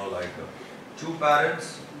say, like 2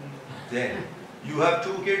 parents, then you have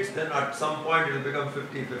 2 kids, then at some point it will become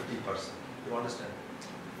 50-50%. You understand?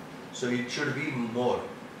 So it should be more.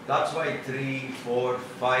 That's why 3, 4,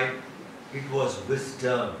 5, it was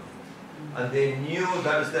wisdom. And they knew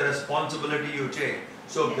that is the responsibility you take.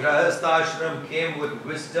 So Grahastha Ashram came with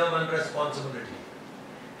wisdom and responsibility.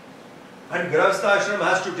 And Grahastha Ashram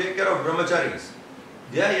has to take care of brahmacharis.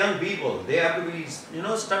 They are young people. They have to be,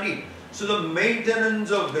 studied. So the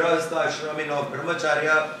maintenance of Grahastha Ashram, of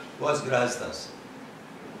brahmacharya, was Grahasthas.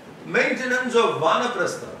 Maintenance of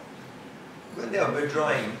Vanaprastha, when they are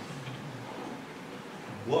withdrawing,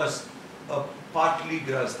 was a partly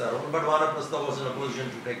Grahastha role, but Vanaprastha was in a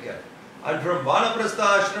position to take care. And from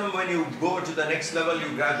Vanaprastha Ashram, when you go to the next level,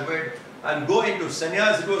 you graduate and go into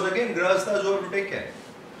sannyas, it was again Grahasthas who have to take care.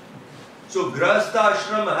 So Grahastha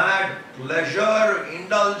Ashram had pleasure,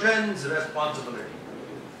 indulgence, responsibility.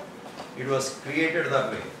 It was created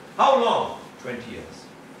that way. How long? 20 years.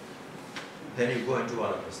 Then you go into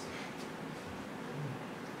Vanaprastha,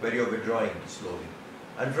 where you are withdrawing slowly.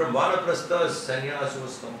 And from Vanaprastha, sannyas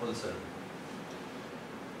was compulsory.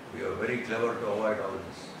 We are very clever to avoid all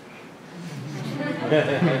this.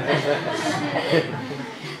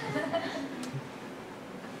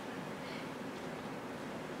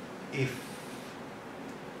 If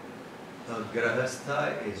a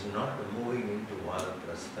grahastha is not moving into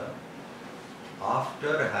Vanaprastha,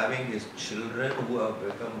 after having his children who have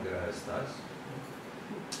become grahasthas,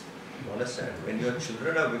 you understand, when your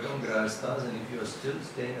children have become grahasthas and if you are still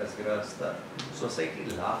staying as grahastha, society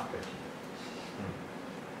laughed at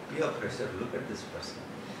you. Peer pressure, look at this person.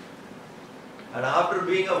 And after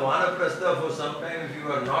being a Vanaprastha for some time, if you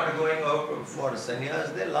are not going out for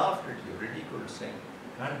sannyas, they laughed at you, ridiculed, saying,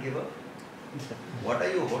 can't give up. What are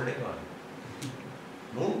you holding on?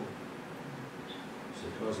 Move. So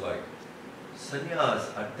it was like, sannyas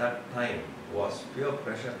at that time was pure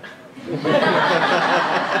pressure. Oh my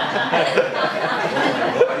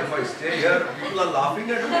God, if I stay here, people are laughing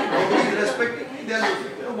at me, nobody is respecting me, they are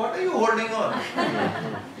looking, what are you holding on?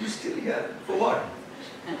 You still here, for what?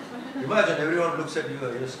 Imagine everyone looks at you,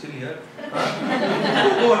 are you still here?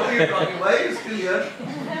 Huh? What are you talking? Why are you still here?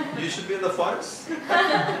 You should be in the forest.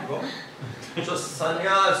 Go. So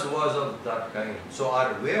sannyas was of that kind. So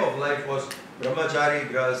our way of life was brahmachari,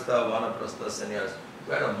 grihastha, vanaprastha, sannyas.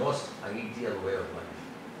 We had a most ideal way of life.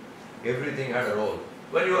 Everything had a role.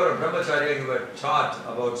 When you were a brahmacharya, you were taught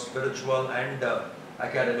about spiritual and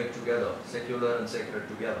academic together, secular and sacred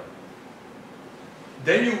together.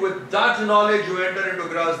 Then you, with that knowledge, you enter into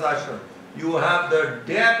grihastha ashram. You have the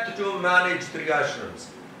depth to manage 3 ashrams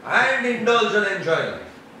and indulge and enjoy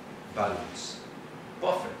life. Balance.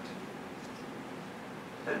 Perfect.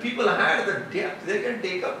 And people had the depth, they can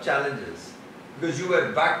take up challenges because you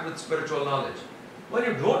were backed with spiritual knowledge. When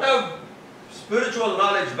you don't have spiritual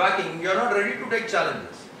knowledge backing, you are not ready to take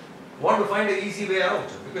challenges. You want to find an easy way out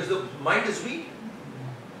because the mind is weak.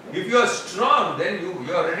 If you are strong, then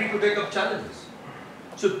you are ready to take up challenges.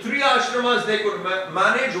 So 3 ashramas they could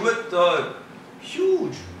manage with a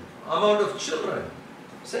huge amount of children.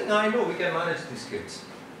 Saying, I know we can manage these kids.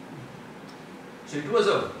 So it was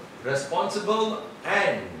a responsible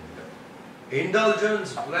and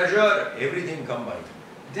indulgence, pleasure, everything combined.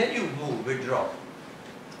 Then you move, withdraw.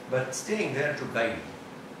 But staying there to guide.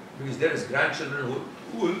 Because there is grandchildren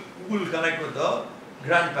who will connect with the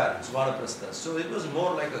grandparents, vanaprasthas. So it was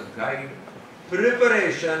more like a guide,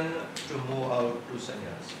 preparation to move out to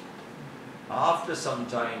sannyas. After some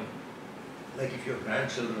time, like if your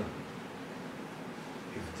grandchildren,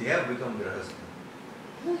 if they have become grihastha,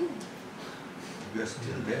 you are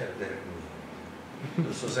still there.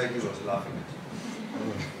 The society was laughing at you.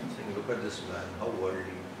 Saying, look at this man, how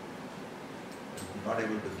worldly. Not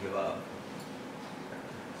able to give up.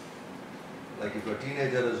 Like if a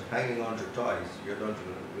teenager is hanging on to toys, you don't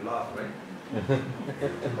laugh, right?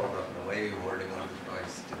 Why are you holding on to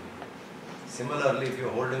toys still? Similarly, if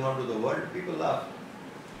you're holding on to the world, people laugh.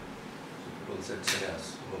 So people said,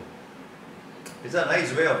 yes, go. It's a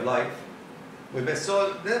nice way of life.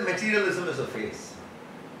 So the materialism is a phase.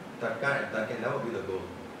 That can never be the goal.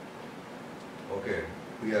 Okay,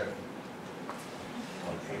 we are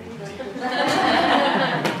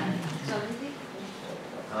Swamiji,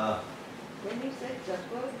 when you said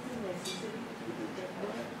japa is necessary to do japa,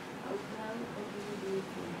 how do you do it?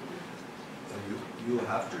 you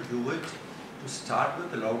have to do it. To start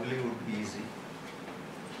with, loudly would be easy.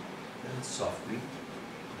 Then softly,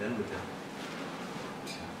 then with them.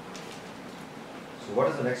 So what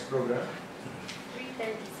is the next program?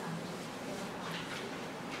 3:30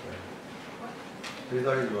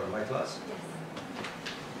 3:30 is what, my class? Yes.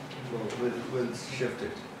 We'll shift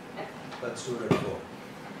it. Let's do it at 4.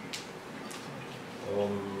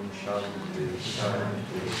 Om Shanti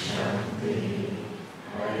Shanti Shanti.